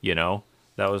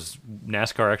 That was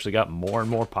NASCAR actually got more and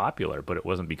more popular, but it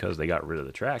wasn't because they got rid of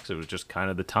the tracks. It was just kind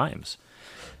of the times.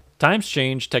 Times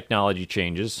change, technology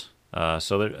changes.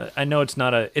 So I know it's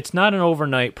not an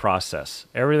overnight process.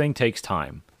 Everything takes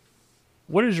time.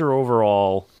 What is your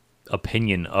overall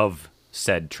opinion of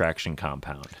said traction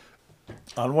compound?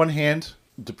 On one hand,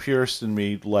 the purist in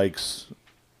me likes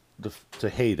to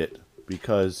hate it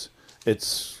because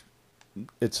it's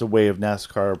a way of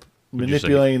NASCAR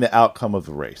manipulating the outcome of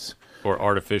the race. Or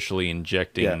artificially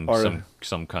injecting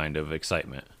some kind of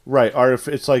excitement. Right.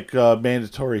 It's like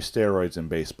mandatory steroids in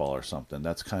baseball or something.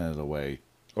 That's kind of the way.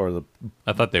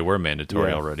 I thought they were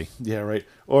mandatory already. Yeah, right.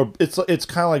 Or it's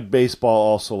kind of like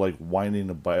baseball, also like winding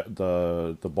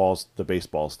the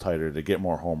baseballs tighter to get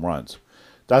more home runs.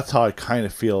 That's how I kind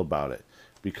of feel about it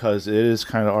because it is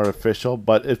kind of artificial.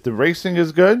 But if the racing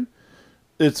is good,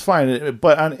 it's fine.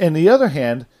 But on the other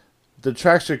hand, the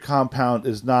traction compound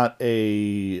is not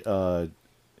an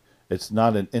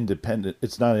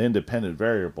independent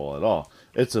variable at all.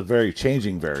 It's a very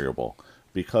changing variable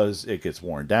because it gets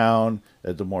worn down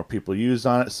the more people use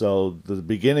on it. So the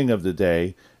beginning of the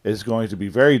day is going to be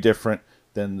very different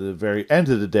than the very end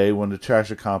of the day when the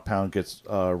traction compound gets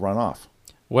run off.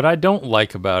 What I don't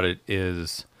like about it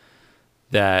is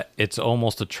that it's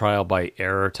almost a trial by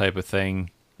error type of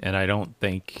thing, and I don't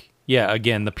think Yeah,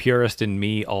 again, the purist in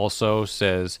me also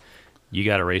says you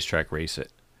got to racetrack race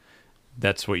it.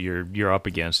 That's what you're up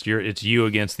against. It's you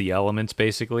against the elements,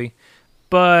 basically.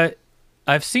 But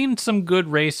I've seen some good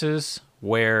races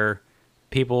where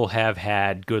people have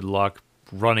had good luck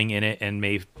running in it and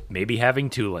maybe having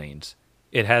 2 lanes.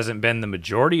 It hasn't been the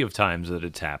majority of times that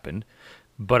it's happened,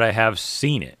 but I have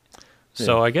seen it.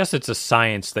 So I guess it's a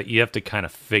science that you have to kind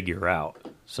of figure out.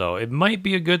 So it might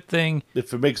be a good thing.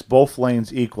 If it makes both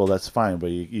lanes equal, that's fine.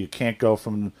 But you can't go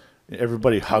from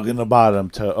everybody hugging the bottom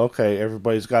to, okay,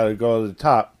 everybody's got to go to the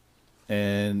top,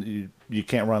 and you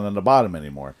can't run on the bottom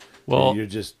anymore. Well, you're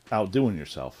just outdoing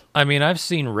yourself. I mean, I've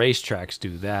seen racetracks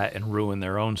do that and ruin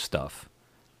their own stuff.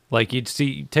 Like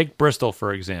take Bristol,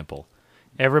 for example.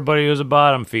 Everybody was a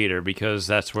bottom feeder because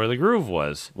that's where the groove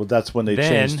was. Well, that's when they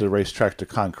changed the racetrack to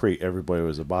concrete. Everybody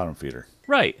was a bottom feeder.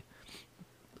 Right.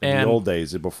 In the old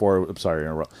days, before, I'm sorry to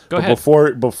interrupt. Go ahead.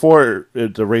 Before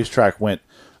the racetrack went,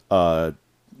 before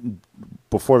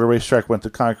the racetrack went to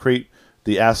concrete,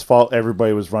 the asphalt,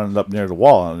 everybody was running up near the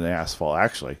wall on the asphalt,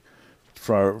 actually,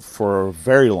 for a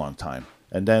very long time.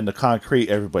 And then the concrete,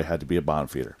 everybody had to be a bottom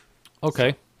feeder.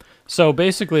 Okay. So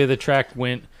basically the track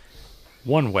went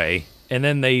one way, and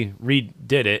then they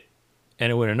redid it,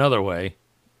 and it went another way,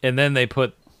 and then they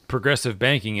put progressive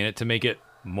banking in it to make it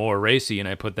more racy, and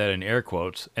I put that in air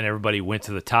quotes, and everybody went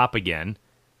to the top again,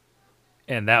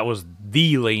 and that was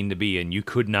the lane to be in. You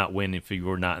could not win if you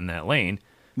were not in that lane.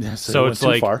 Yeah, so it's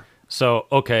like, far. So,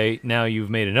 okay, now you've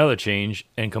made another change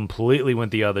and completely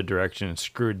went the other direction and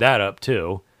screwed that up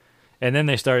too. And then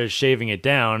they started shaving it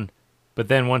down, but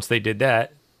then once they did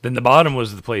that, then the bottom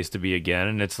was the place to be again,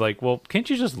 and it's like, well, can't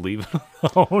you just leave it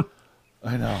alone?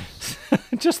 I know.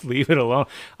 Just leave it alone.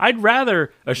 I'd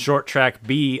rather a short track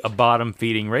be a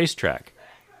bottom-feeding racetrack.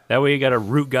 That way you got to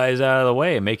root guys out of the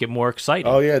way and make it more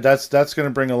exciting. Oh, yeah, that's going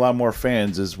to bring a lot more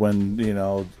fans is when,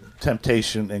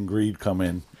 temptation and greed come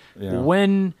in.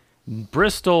 When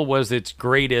Bristol was its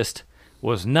greatest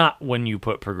was not when you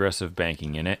put progressive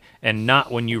banking in it and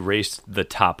not when you raced the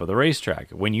top of the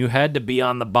racetrack. When you had to be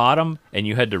on the bottom and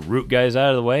you had to root guys out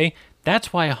of the way,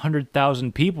 that's why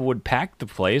 100,000 people would pack the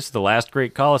place, the last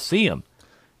great Coliseum,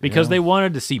 because they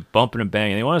wanted to see bumping and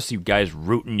banging. They want to see guys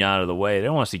rooting you out of the way. They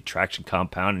don't want to see traction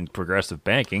compound and progressive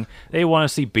banking. They want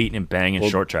to see beating and banging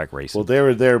short track racing. Well, they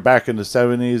were there back in the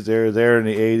 70s. They were there in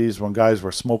the 80s when guys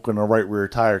were smoking a right rear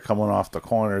tire coming off the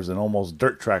corners and almost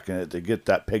dirt tracking it to get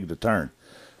that pig to turn.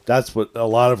 That's what a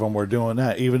lot of them were doing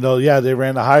that. Even though, they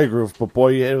ran the high groove, but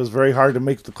boy, it was very hard to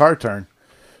make the car turn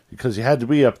because you had to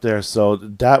be up there. So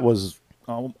that was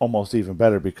almost even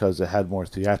better because it had more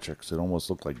theatrics. It almost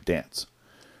looked like dance.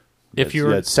 You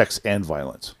had sex and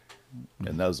violence,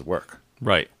 and that was work.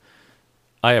 Right.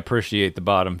 I appreciate the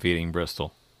bottom feeding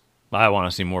Bristol. I want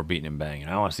to see more beating and banging.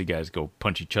 I want to see guys go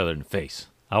punch each other in the face.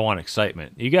 I want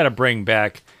excitement. You got to bring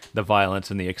back the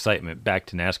violence and the excitement back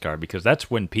to NASCAR because that's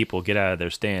when people get out of their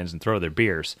stands and throw their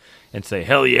beers and say,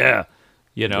 hell yeah.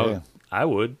 I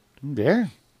would. Yeah.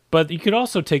 But you could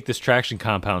also take this traction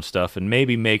compound stuff and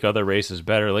maybe make other races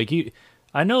better.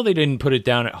 I know they didn't put it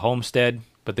down at Homestead,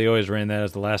 but they always ran that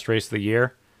as the last race of the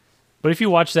year. But if you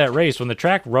watch that race, when the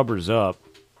track rubbers up,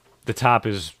 the top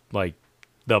is like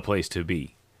the place to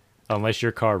be. Unless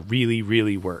your car really,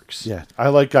 really works. Yeah, I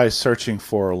like guys searching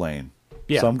for a lane.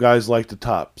 Yeah. Some guys like the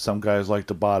top, some guys like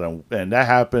the bottom, and that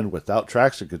happened without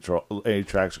traction control, a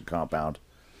traction compound.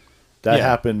 That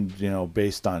happened,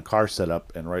 based on car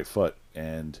setup and right foot,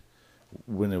 and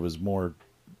when it was more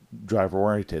driver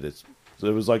oriented. So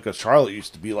it was like a Charlotte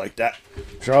used to be like that.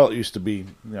 Charlotte used to be,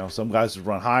 some guys would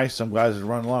run high, some guys would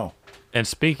run low. And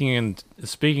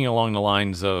speaking along the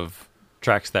lines of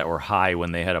tracks that were high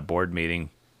when they had a board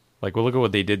meeting, look at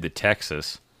what they did to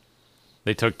Texas.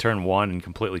 They took turn 1 and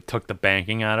completely took the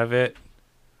banking out of it.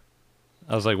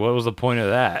 I was like, what was the point of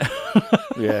that?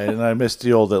 Yeah, and I missed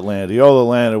the old Atlanta. The old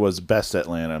Atlanta was best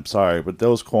Atlanta. I'm sorry, but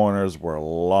those corners were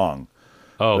long.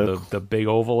 Oh, the big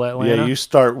oval Atlanta? Yeah, you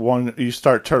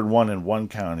start turn 1 in one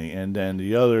county, and then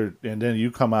then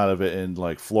you come out of it in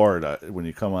Florida when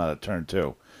you come out of turn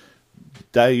 2.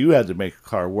 That you had to make a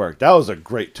car work. That was a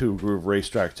great 2-groove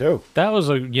racetrack too. That was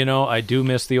I do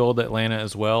miss the old Atlanta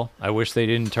as well. I wish they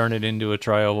didn't turn it into a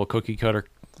tri-oval cookie cutter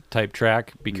type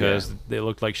track because they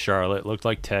looked like Charlotte, looked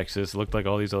like Texas, looked like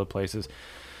all these other places.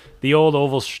 The old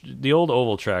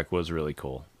oval track was really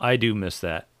cool. I do miss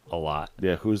that a lot.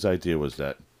 Yeah, whose idea was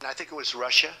that? I think it was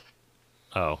Russia.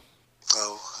 Oh.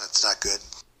 Oh, that's not good.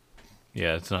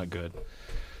 Yeah, it's not good.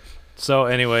 So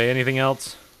anyway, anything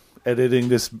else? Editing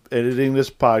this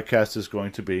podcast is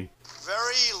going to be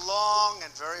very long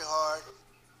and very hard.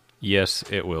 Yes,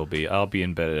 it will be. I'll be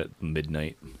in bed at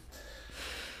midnight.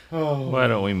 Why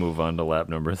don't we move on to lap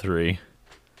number 3?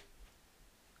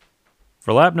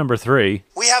 For lap number 3,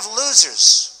 We have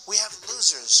losers. We have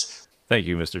losers. thank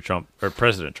you, Mr. Trump, or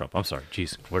President Trump. I'm sorry.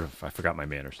 Jeez, I forgot my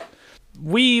manners.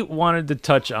 We wanted to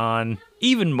touch on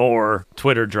even more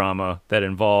Twitter drama that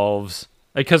involves,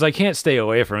 because I can't stay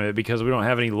away from it because we don't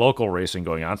have any local racing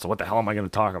going on. So what the hell am I going to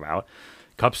talk about?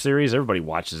 Cup Series, everybody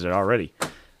watches it already.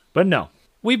 But no,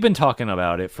 we've been talking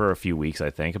about it for a few weeks, I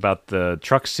think, about the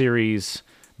Truck Series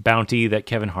bounty that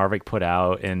Kevin Harvick put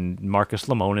out, and Marcus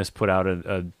Lemonis put out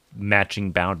a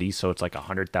matching bounty. So it's like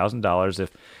 $100,000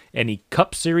 if any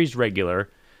Cup Series regular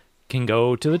can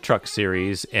go to the Truck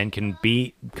Series and can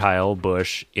beat Kyle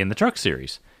Busch in the Truck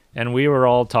Series. And we were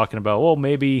all talking about, well,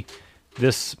 maybe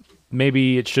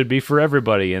it should be for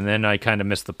everybody. And then I kind of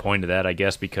missed the point of that, I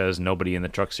guess, because nobody in the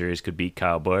Truck Series could beat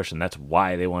Kyle Busch, and that's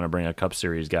why they want to bring a Cup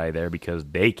Series guy there, because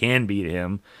they can beat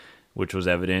him, which was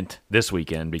evident this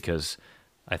weekend. Because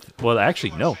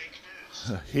actually, no.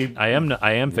 I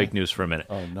am fake news for a minute.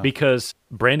 Oh, no. Because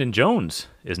Brandon Jones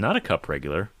is not a Cup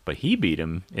regular, but he beat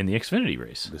him in the Xfinity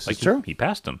race. This is true. He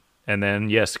passed him. And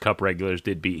then, yes, Cup regulars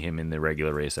did beat him in the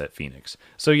regular race at Phoenix.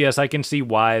 So, yes, I can see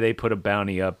why they put a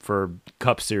bounty up for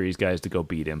Cup Series guys to go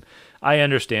beat him. I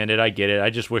understand it. I get it. I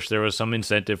just wish there was some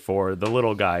incentive for the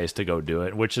little guys to go do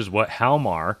it, which is what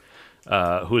Halmar,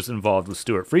 who's involved with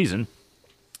Stuart Friesen,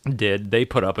 did. They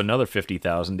put up another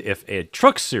 $50,000 if a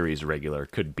Truck Series regular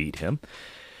could beat him.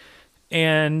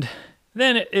 And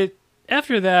then it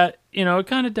after that, it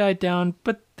kind of died down,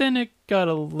 but then it got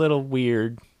a little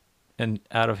weird and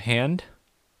out of hand,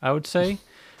 I would say,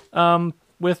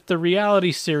 with the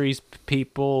reality series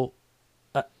people,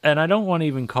 and I don't want to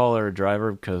even call her a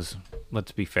driver because,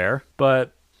 let's be fair,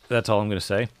 but that's all I'm going to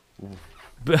say.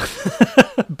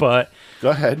 But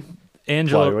Go ahead. Fly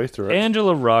your way through it.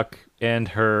 Angela Ruck and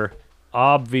her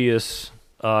obvious,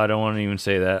 I don't want to even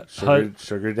say that.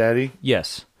 Sugar daddy?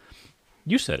 Yes.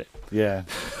 You said it. Yeah.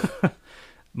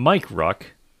 Mike Ruck,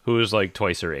 who is like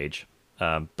twice her age,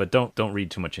 but don't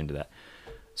read too much into that.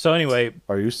 So anyway,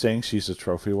 Are you saying she's a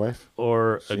trophy wife?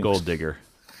 or a gold digger,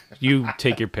 you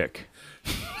take your pick.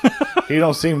 He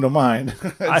don't seem to mind.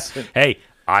 Hey,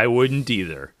 I wouldn't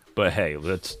either. But hey,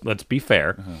 let's be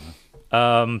fair.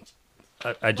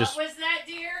 I just What was that,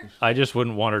 dear? I just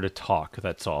wouldn't want her to talk.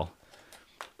 That's all.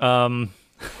 Not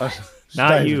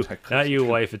Not even you, not you,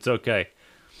 wife. It's okay.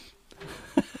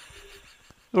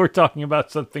 We're talking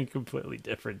about something completely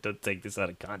different. Don't take this out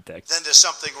of context. Then there's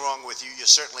something wrong with you. You're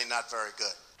certainly not very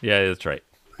good. Yeah, that's right.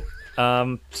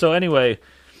 So anyway,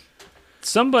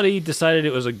 somebody decided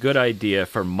it was a good idea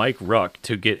for Mike Ruck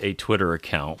to get a Twitter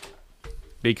account,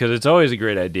 because it's always a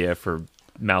great idea for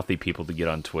mouthy people to get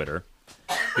on Twitter,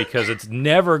 because it's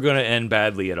never going to end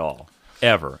badly at all.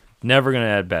 Ever. Never going to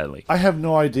end badly. I have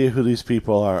no idea who these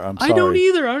people are. I'm sorry. I don't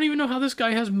either. I don't even know how this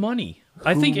guy has money.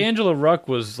 I think Angela Ruck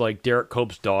was like Derek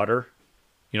Cope's daughter.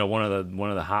 One of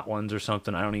the hot ones or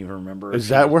something. I don't even remember. Is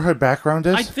that where her background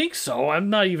is? I think so. I'm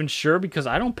not even sure because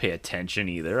I don't pay attention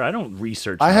either. I don't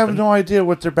research. I have nothing. no idea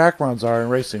what their backgrounds are in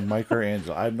racing, Mike or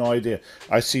Angela. I have no idea.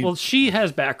 I see. Well, she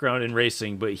has background in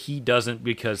racing, but he doesn't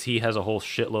because he has a whole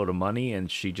shitload of money, and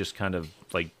she just kind of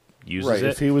like uses right. it.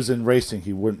 If he was in racing,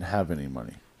 he wouldn't have any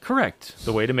money. Correct.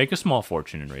 The way to make a small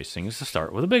fortune in racing is to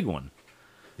start with a big one.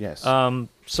 Yes.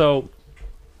 So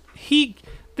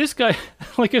this guy,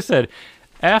 like I said,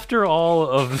 after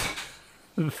all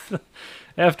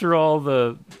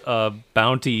the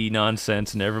bounty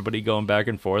nonsense and everybody going back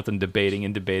and forth and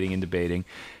debating,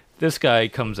 this guy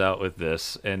comes out with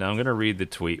this, and I'm going to read the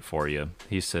tweet for you.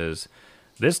 He says,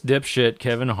 "This dipshit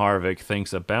Kevin Harvick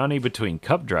thinks a bounty between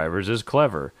Cup drivers is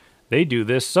clever. They do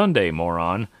this Sunday,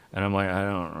 moron." And I'm like, I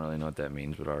don't really know what that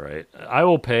means, but all right. "I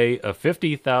will pay a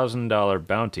 $50,000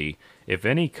 bounty if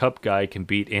any Cup guy can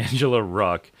beat Angela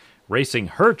Ruck racing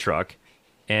her truck,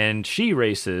 and she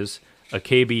races a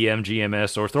KBM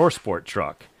GMS or ThorSport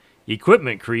truck.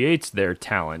 Equipment creates their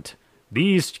talent.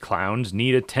 These clowns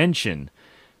need attention."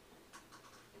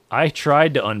 I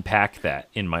tried to unpack that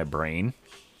in my brain,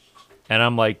 and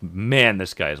I'm like, man,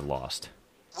 this guy's lost.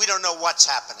 We don't know what's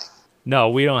happening. No,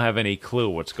 we don't have any clue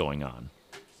what's going on.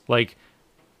 Like,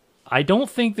 I don't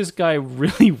think this guy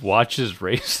really watches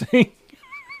racing.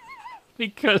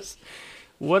 Because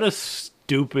what a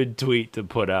stupid tweet to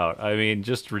put out. I mean,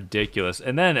 just ridiculous.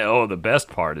 And then, the best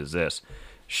part is this.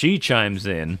 She chimes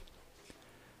in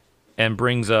and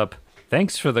brings up,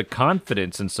 "Thanks for the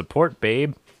confidence and support,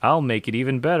 babe. I'll make it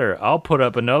even better. I'll put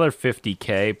up another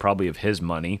 $50K, probably of his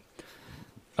money,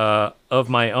 of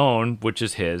my own, which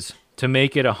is his, to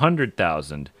make it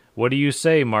 $100,000. What do you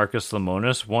say, Marcus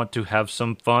Lemonis? Want to have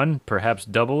some fun? Perhaps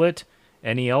double it?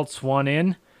 Any else want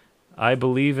in?" I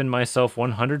believe in myself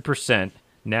 100%.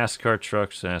 NASCAR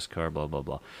trucks, NASCAR, blah, blah,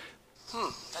 blah.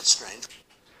 That's strange.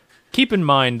 Keep in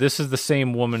mind, this is the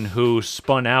same woman who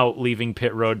spun out leaving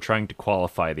pit road trying to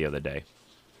qualify the other day.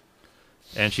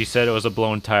 And she said it was a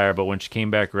blown tire, but when she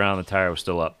came back around, the tire was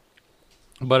still up.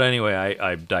 But anyway,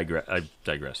 I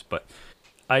digress. But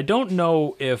I don't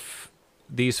know if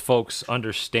these folks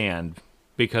understand,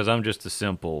 because I'm just a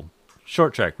simple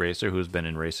short track racer who's been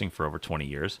in racing for over 20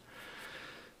 years,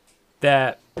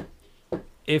 that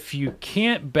if you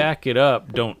can't back it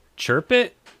up, don't chirp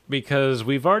it, because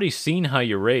we've already seen how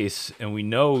you race, and we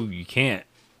know you can't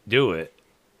do it.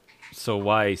 So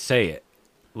why say it?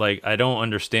 Like, I don't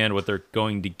understand what they're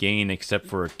going to gain except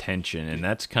for attention, and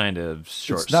that's kind of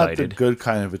short-sighted. It's not the good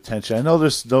kind of attention. I know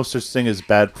there's no such thing as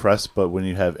bad press, but when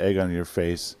you have egg on your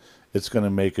face, it's going to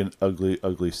make an ugly,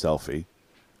 ugly selfie.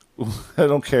 I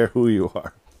don't care who you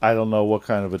are. I don't know what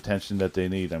kind of attention that they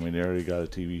need. I mean, they already got a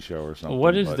TV show or something.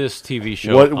 What is this TV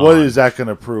show What is that going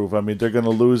to prove? I mean, they're going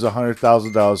to lose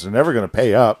 $100,000. They're never going to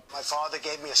pay up. My father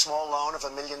gave me a small loan of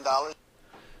 $1 million.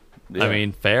 Yeah. I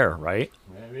mean, fair, right?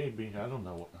 Maybe. I don't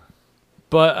know.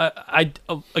 But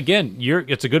again,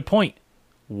 it's a good point.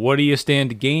 What do you stand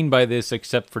to gain by this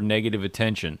except for negative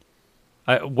attention?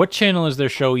 What channel is their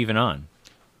show even on?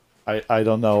 I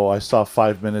don't know. I saw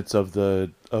 5 minutes of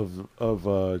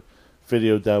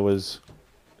video that was,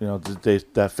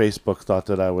 that Facebook thought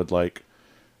that I would like,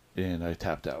 and I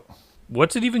tapped out.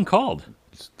 What's it even called?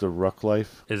 It's the Ruck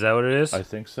Life. Is that what it is? I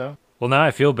think so. Well, now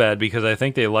I feel bad because I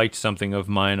think they liked something of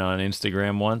mine on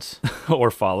Instagram once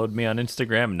or followed me on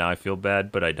Instagram. Now I feel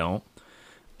bad, but I don't.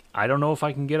 I don't know if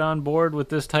I can get on board with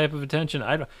this type of attention.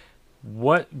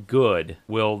 What good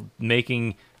will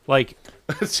making, like...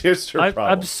 Here's her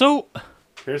problem.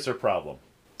 Here's her problem.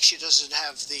 She doesn't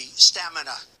have the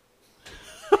stamina.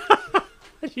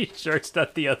 You sure it's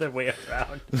not the other way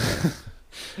around?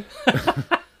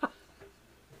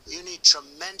 You need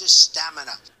tremendous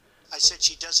stamina. I said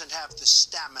she doesn't have the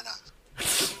stamina.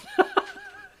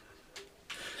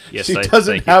 Yes, she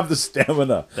doesn't have the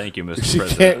stamina. Thank you, Mr. She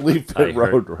President. can't leave pit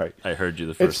road right. I heard you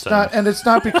the first time. And it's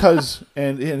not because,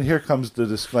 and here comes the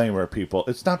disclaimer, people.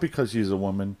 It's not because she's a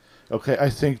woman. Okay, I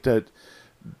think that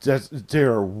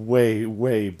there are way,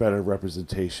 way better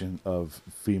representation of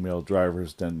female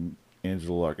drivers than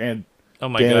Angela Lark and oh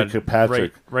my Danica God!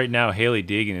 Patrick. Right now, Haley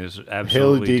Deegan is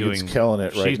absolutely killing it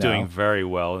right now. She's doing very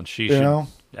well, and she should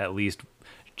at least.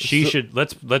 She should.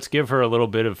 Let's give her a little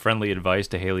bit of friendly advice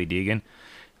to Haley Deegan.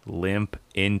 Limp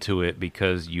into it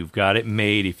because you've got it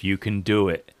made if you can do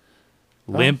it.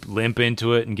 Limp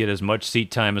into it and get as much seat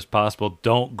time as possible.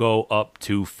 Don't go up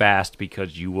too fast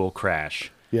because you will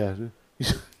crash. Yeah.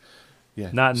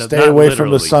 Yeah. Stay away from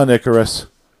the sun, Icarus.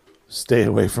 Stay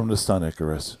away from the sun,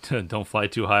 Icarus. Don't fly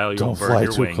too high or you'll Don't burn fly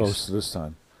your too wings. close to the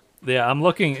sun. Yeah, I'm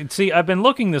looking. See, I've been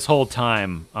looking this whole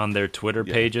time on their Twitter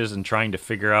pages and trying to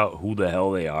figure out who the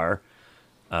hell they are.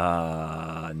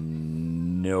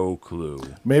 No clue.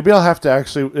 Maybe I'll have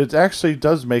to it actually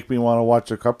does make me want to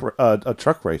watch a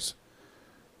truck race.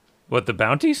 What, the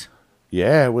bounties?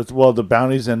 Yeah, the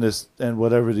bounties and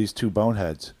whatever these two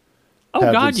boneheads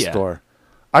have in store.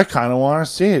 I kind of want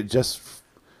to see it just.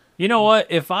 You know what?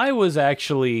 If I was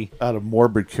actually out of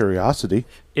morbid curiosity,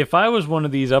 if I was one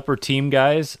of these upper team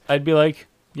guys, I'd be like,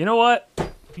 you know what?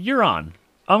 You're on.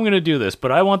 I'm gonna do this,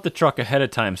 but I want the truck ahead of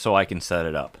time so I can set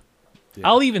it up. Yeah.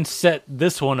 I'll even set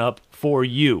this one up for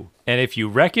you, and if you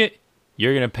wreck it,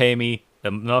 you're gonna pay me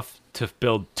enough to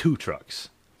build 2 trucks.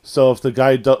 So if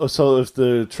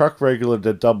the truck regular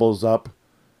that doubles up,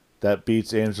 that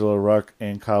beats Angela Ruck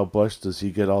and Kyle Busch, does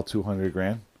he get all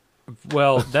 $200,000?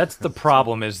 Well, that's the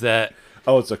problem. Is that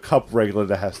it's a cup regular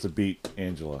that has to beat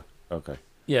Angela? Okay.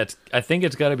 Yeah, I think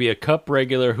it's got to be a cup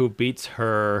regular who beats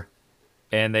her,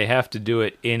 and they have to do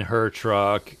it in her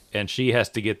truck, and she has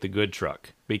to get the good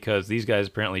truck because these guys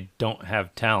apparently don't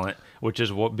have talent, which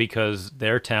is because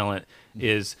their talent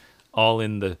is all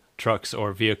in the trucks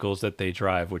or vehicles that they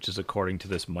drive, which is according to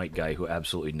this Mike guy who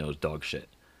absolutely knows dog shit.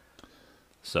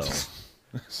 So,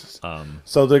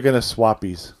 so they're gonna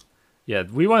swappies. Yeah,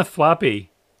 we want floppy.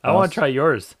 I want to try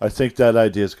yours. I think that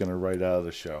idea is gonna write out of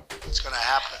the show. It's gonna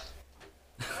happen.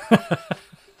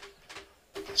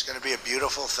 It's gonna be a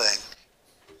beautiful thing.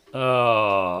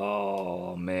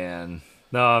 Oh man.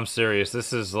 No, I'm serious.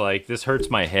 This hurts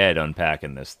my head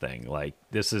unpacking this thing. Like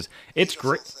it's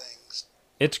great. Things.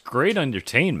 It's great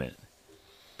entertainment.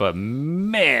 But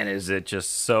man, is it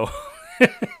just so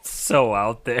so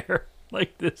out there.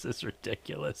 Like, this is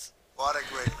ridiculous. What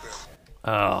a great group.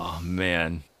 Oh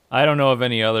man. I don't know of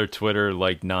any other Twitter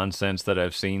nonsense that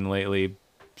I've seen lately.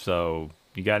 So,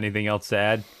 you got anything else to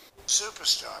add?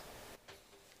 Superstar.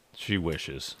 She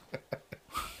wishes.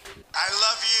 I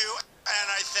love you,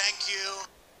 and I thank you.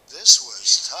 This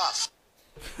was tough.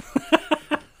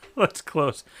 Let's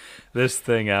close this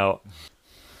thing out.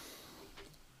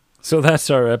 So that's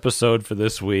our episode for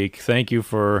this week. Thank you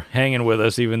for hanging with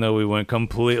us, even though we went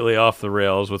completely off the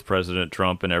rails with President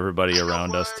Trump and everybody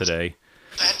around us today.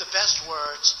 I had the best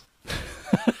words.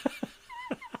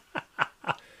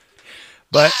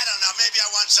 But I don't know. Maybe I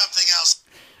want something else.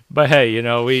 But hey, you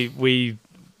know, we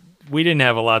didn't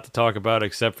have a lot to talk about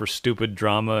except for stupid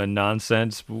drama and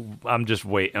nonsense. I'm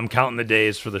counting the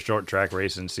days for the short track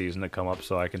racing season to come up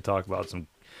so I can talk about some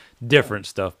different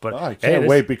stuff. But I can't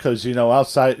wait because,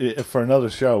 outside for another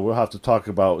show, we'll have to talk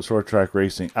about short track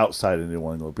racing outside of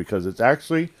New England because it's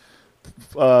actually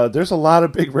there's a lot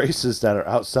of big races that are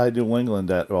outside New England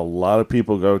that a lot of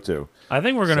people go to. I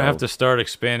think we're gonna have to start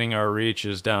expanding our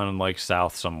reaches down in like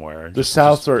south somewhere. The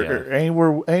south or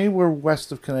anywhere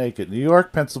west of Connecticut, New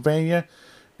York, Pennsylvania,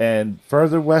 and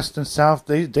further west and south.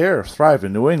 They're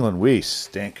thriving. New England, we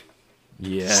stink.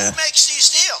 Yeah. Who makes these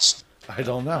deals? I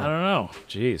don't know. I don't know.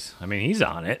 Jeez. I mean, he's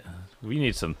on it. We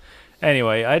need some.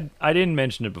 Anyway, I didn't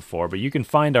mention it before, but you can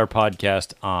find our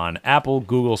podcast on Apple,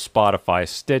 Google, Spotify,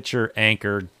 Stitcher,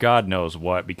 Anchor, God knows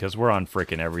what, because we're on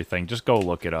freaking everything. Just go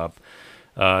look it up.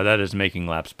 That is Making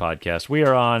Laps Podcast. We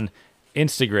are on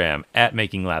Instagram at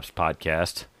Making Laps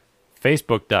Podcast,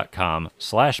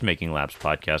 Facebook.com/Making Laps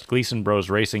Podcast,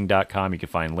 GleasonBrosRacing.com. You can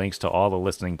find links to all the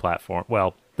listening platforms.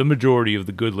 Well, the majority of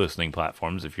the good listening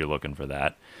platforms if you're looking for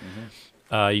that. Mm-hmm.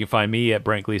 You can find me at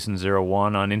Brent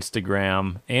Gleason01 on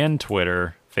Instagram and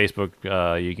Twitter. Facebook,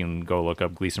 you can go look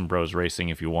up Gleason Bros Racing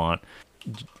if you want.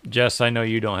 Jess, I know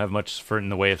you don't have much in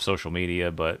the way of social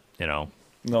media, but,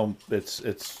 No, it's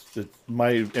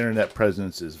my internet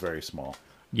presence is very small.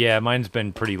 Yeah, mine's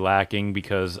been pretty lacking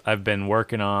because I've been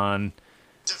working on...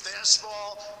 If they're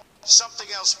small, something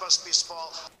else must be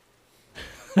small.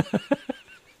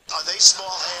 Are they small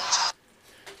hands?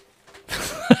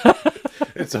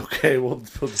 It's okay. We'll... They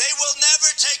will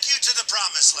never take you to the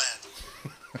promised land.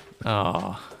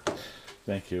 Oh.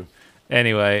 Thank you.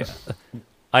 Anyway,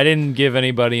 I didn't give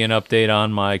anybody an update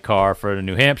on my car for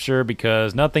New Hampshire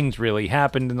because nothing's really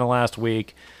happened in the last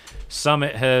week.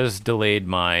 Summit has delayed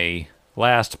my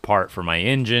last part for my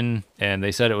engine, and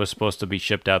they said it was supposed to be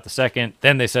shipped out the 2nd.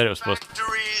 Then they said it was supposed to...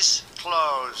 Factories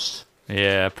closed.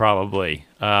 Yeah, probably.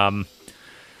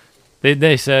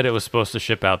 They said it was supposed to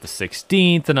ship out the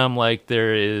 16th, and I'm like,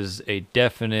 there is a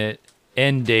definite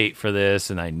end date for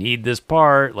this, and I need this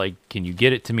part. Like, can you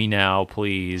get it to me now,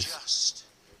 please? Just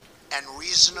and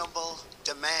reasonable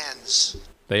demands.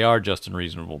 They are just and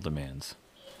reasonable demands.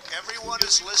 Everyone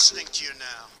is listening to you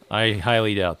now. I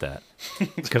highly doubt that,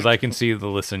 because I can see the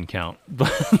listen count. But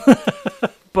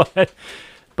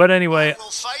anyway... I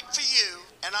will fight for you,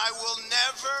 and I will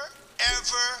never,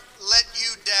 ever let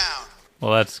you down.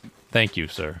 Well, thank you,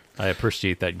 sir. I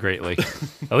appreciate that greatly.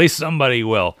 At least somebody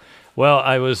will. Well,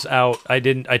 I was out. I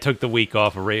took the week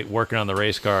off of working on the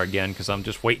race car again because I'm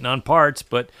just waiting on parts.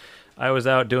 But I was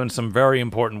out doing some very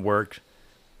important work,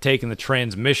 taking the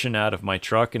transmission out of my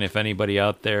truck. And if anybody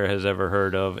out there has ever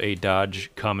heard of a Dodge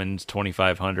Cummins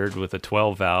 2500 with a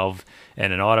 12 valve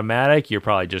and an automatic, you're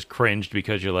probably just cringed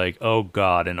because you're like, oh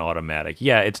God, an automatic.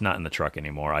 Yeah, it's not in the truck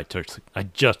anymore. I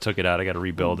just took it out. I got to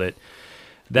rebuild it.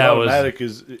 The automatic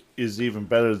is even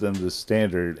better than the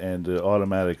standard, and the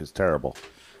automatic is terrible.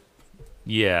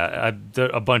 Yeah,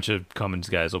 a bunch of Cummins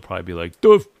guys will probably be like,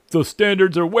 the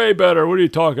standards are way better. What are you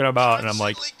talking about? And I'm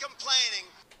like, complaining.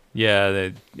 Yeah,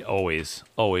 they're always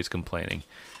complaining.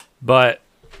 But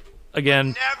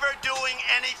again, never doing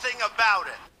anything about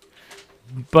it.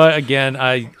 But again,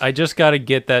 I just got to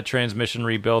get that transmission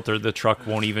rebuilt, or the truck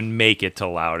won't even make it to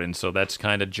Loudon. So that's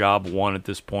kind of job one at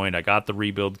this point. I got the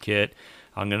rebuild kit.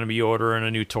 I'm going to be ordering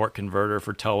a new torque converter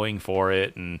for towing for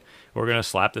it, and we're going to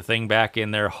slap the thing back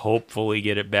in there, hopefully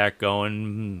get it back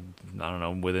going, I don't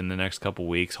know, within the next couple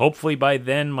weeks. Hopefully by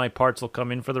then my parts will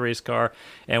come in for the race car,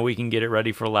 and we can get it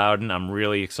ready for Loudon. I'm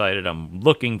really excited. I'm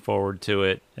looking forward to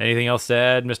it. Anything else to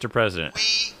add, Mr. President?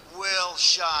 We will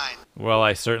shine. Well,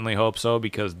 I certainly hope so,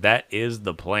 because that is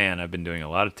the plan. I've been doing a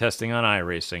lot of testing on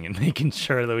iRacing and making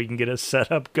sure that we can get a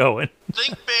setup going.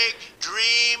 Think big,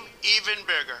 dream even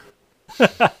bigger.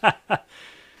 The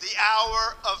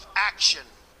hour of action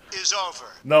is over.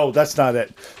 No, that's not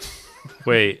it.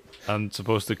 Wait, I'm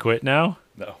supposed to quit now?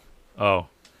 No. Oh.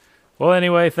 Well,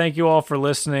 anyway, thank you all for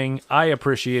listening. I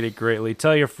appreciate it greatly.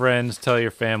 Tell your friends, tell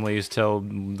your families, tell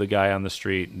the guy on the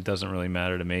street. It doesn't really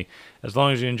matter to me. As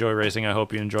long as you enjoy racing, I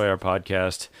hope you enjoy our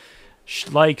podcast.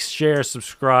 Like, share,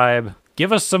 subscribe.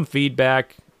 Give us some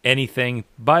feedback, anything.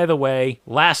 By the way,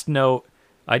 last note,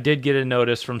 I did get a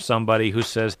notice from somebody who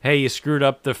says, hey, you screwed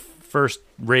up the first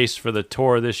race for the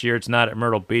tour this year. It's not at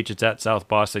Myrtle Beach. It's at South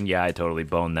Boston. Yeah, I totally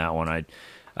boned that one.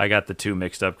 I got the two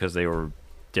mixed up because they were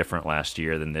different last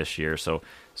year than this year. So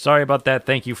sorry about that.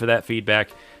 Thank you for that feedback.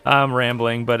 I'm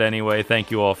rambling, but anyway,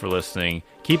 thank you all for listening.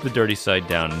 Keep the dirty side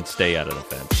down and stay out of the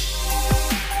fence.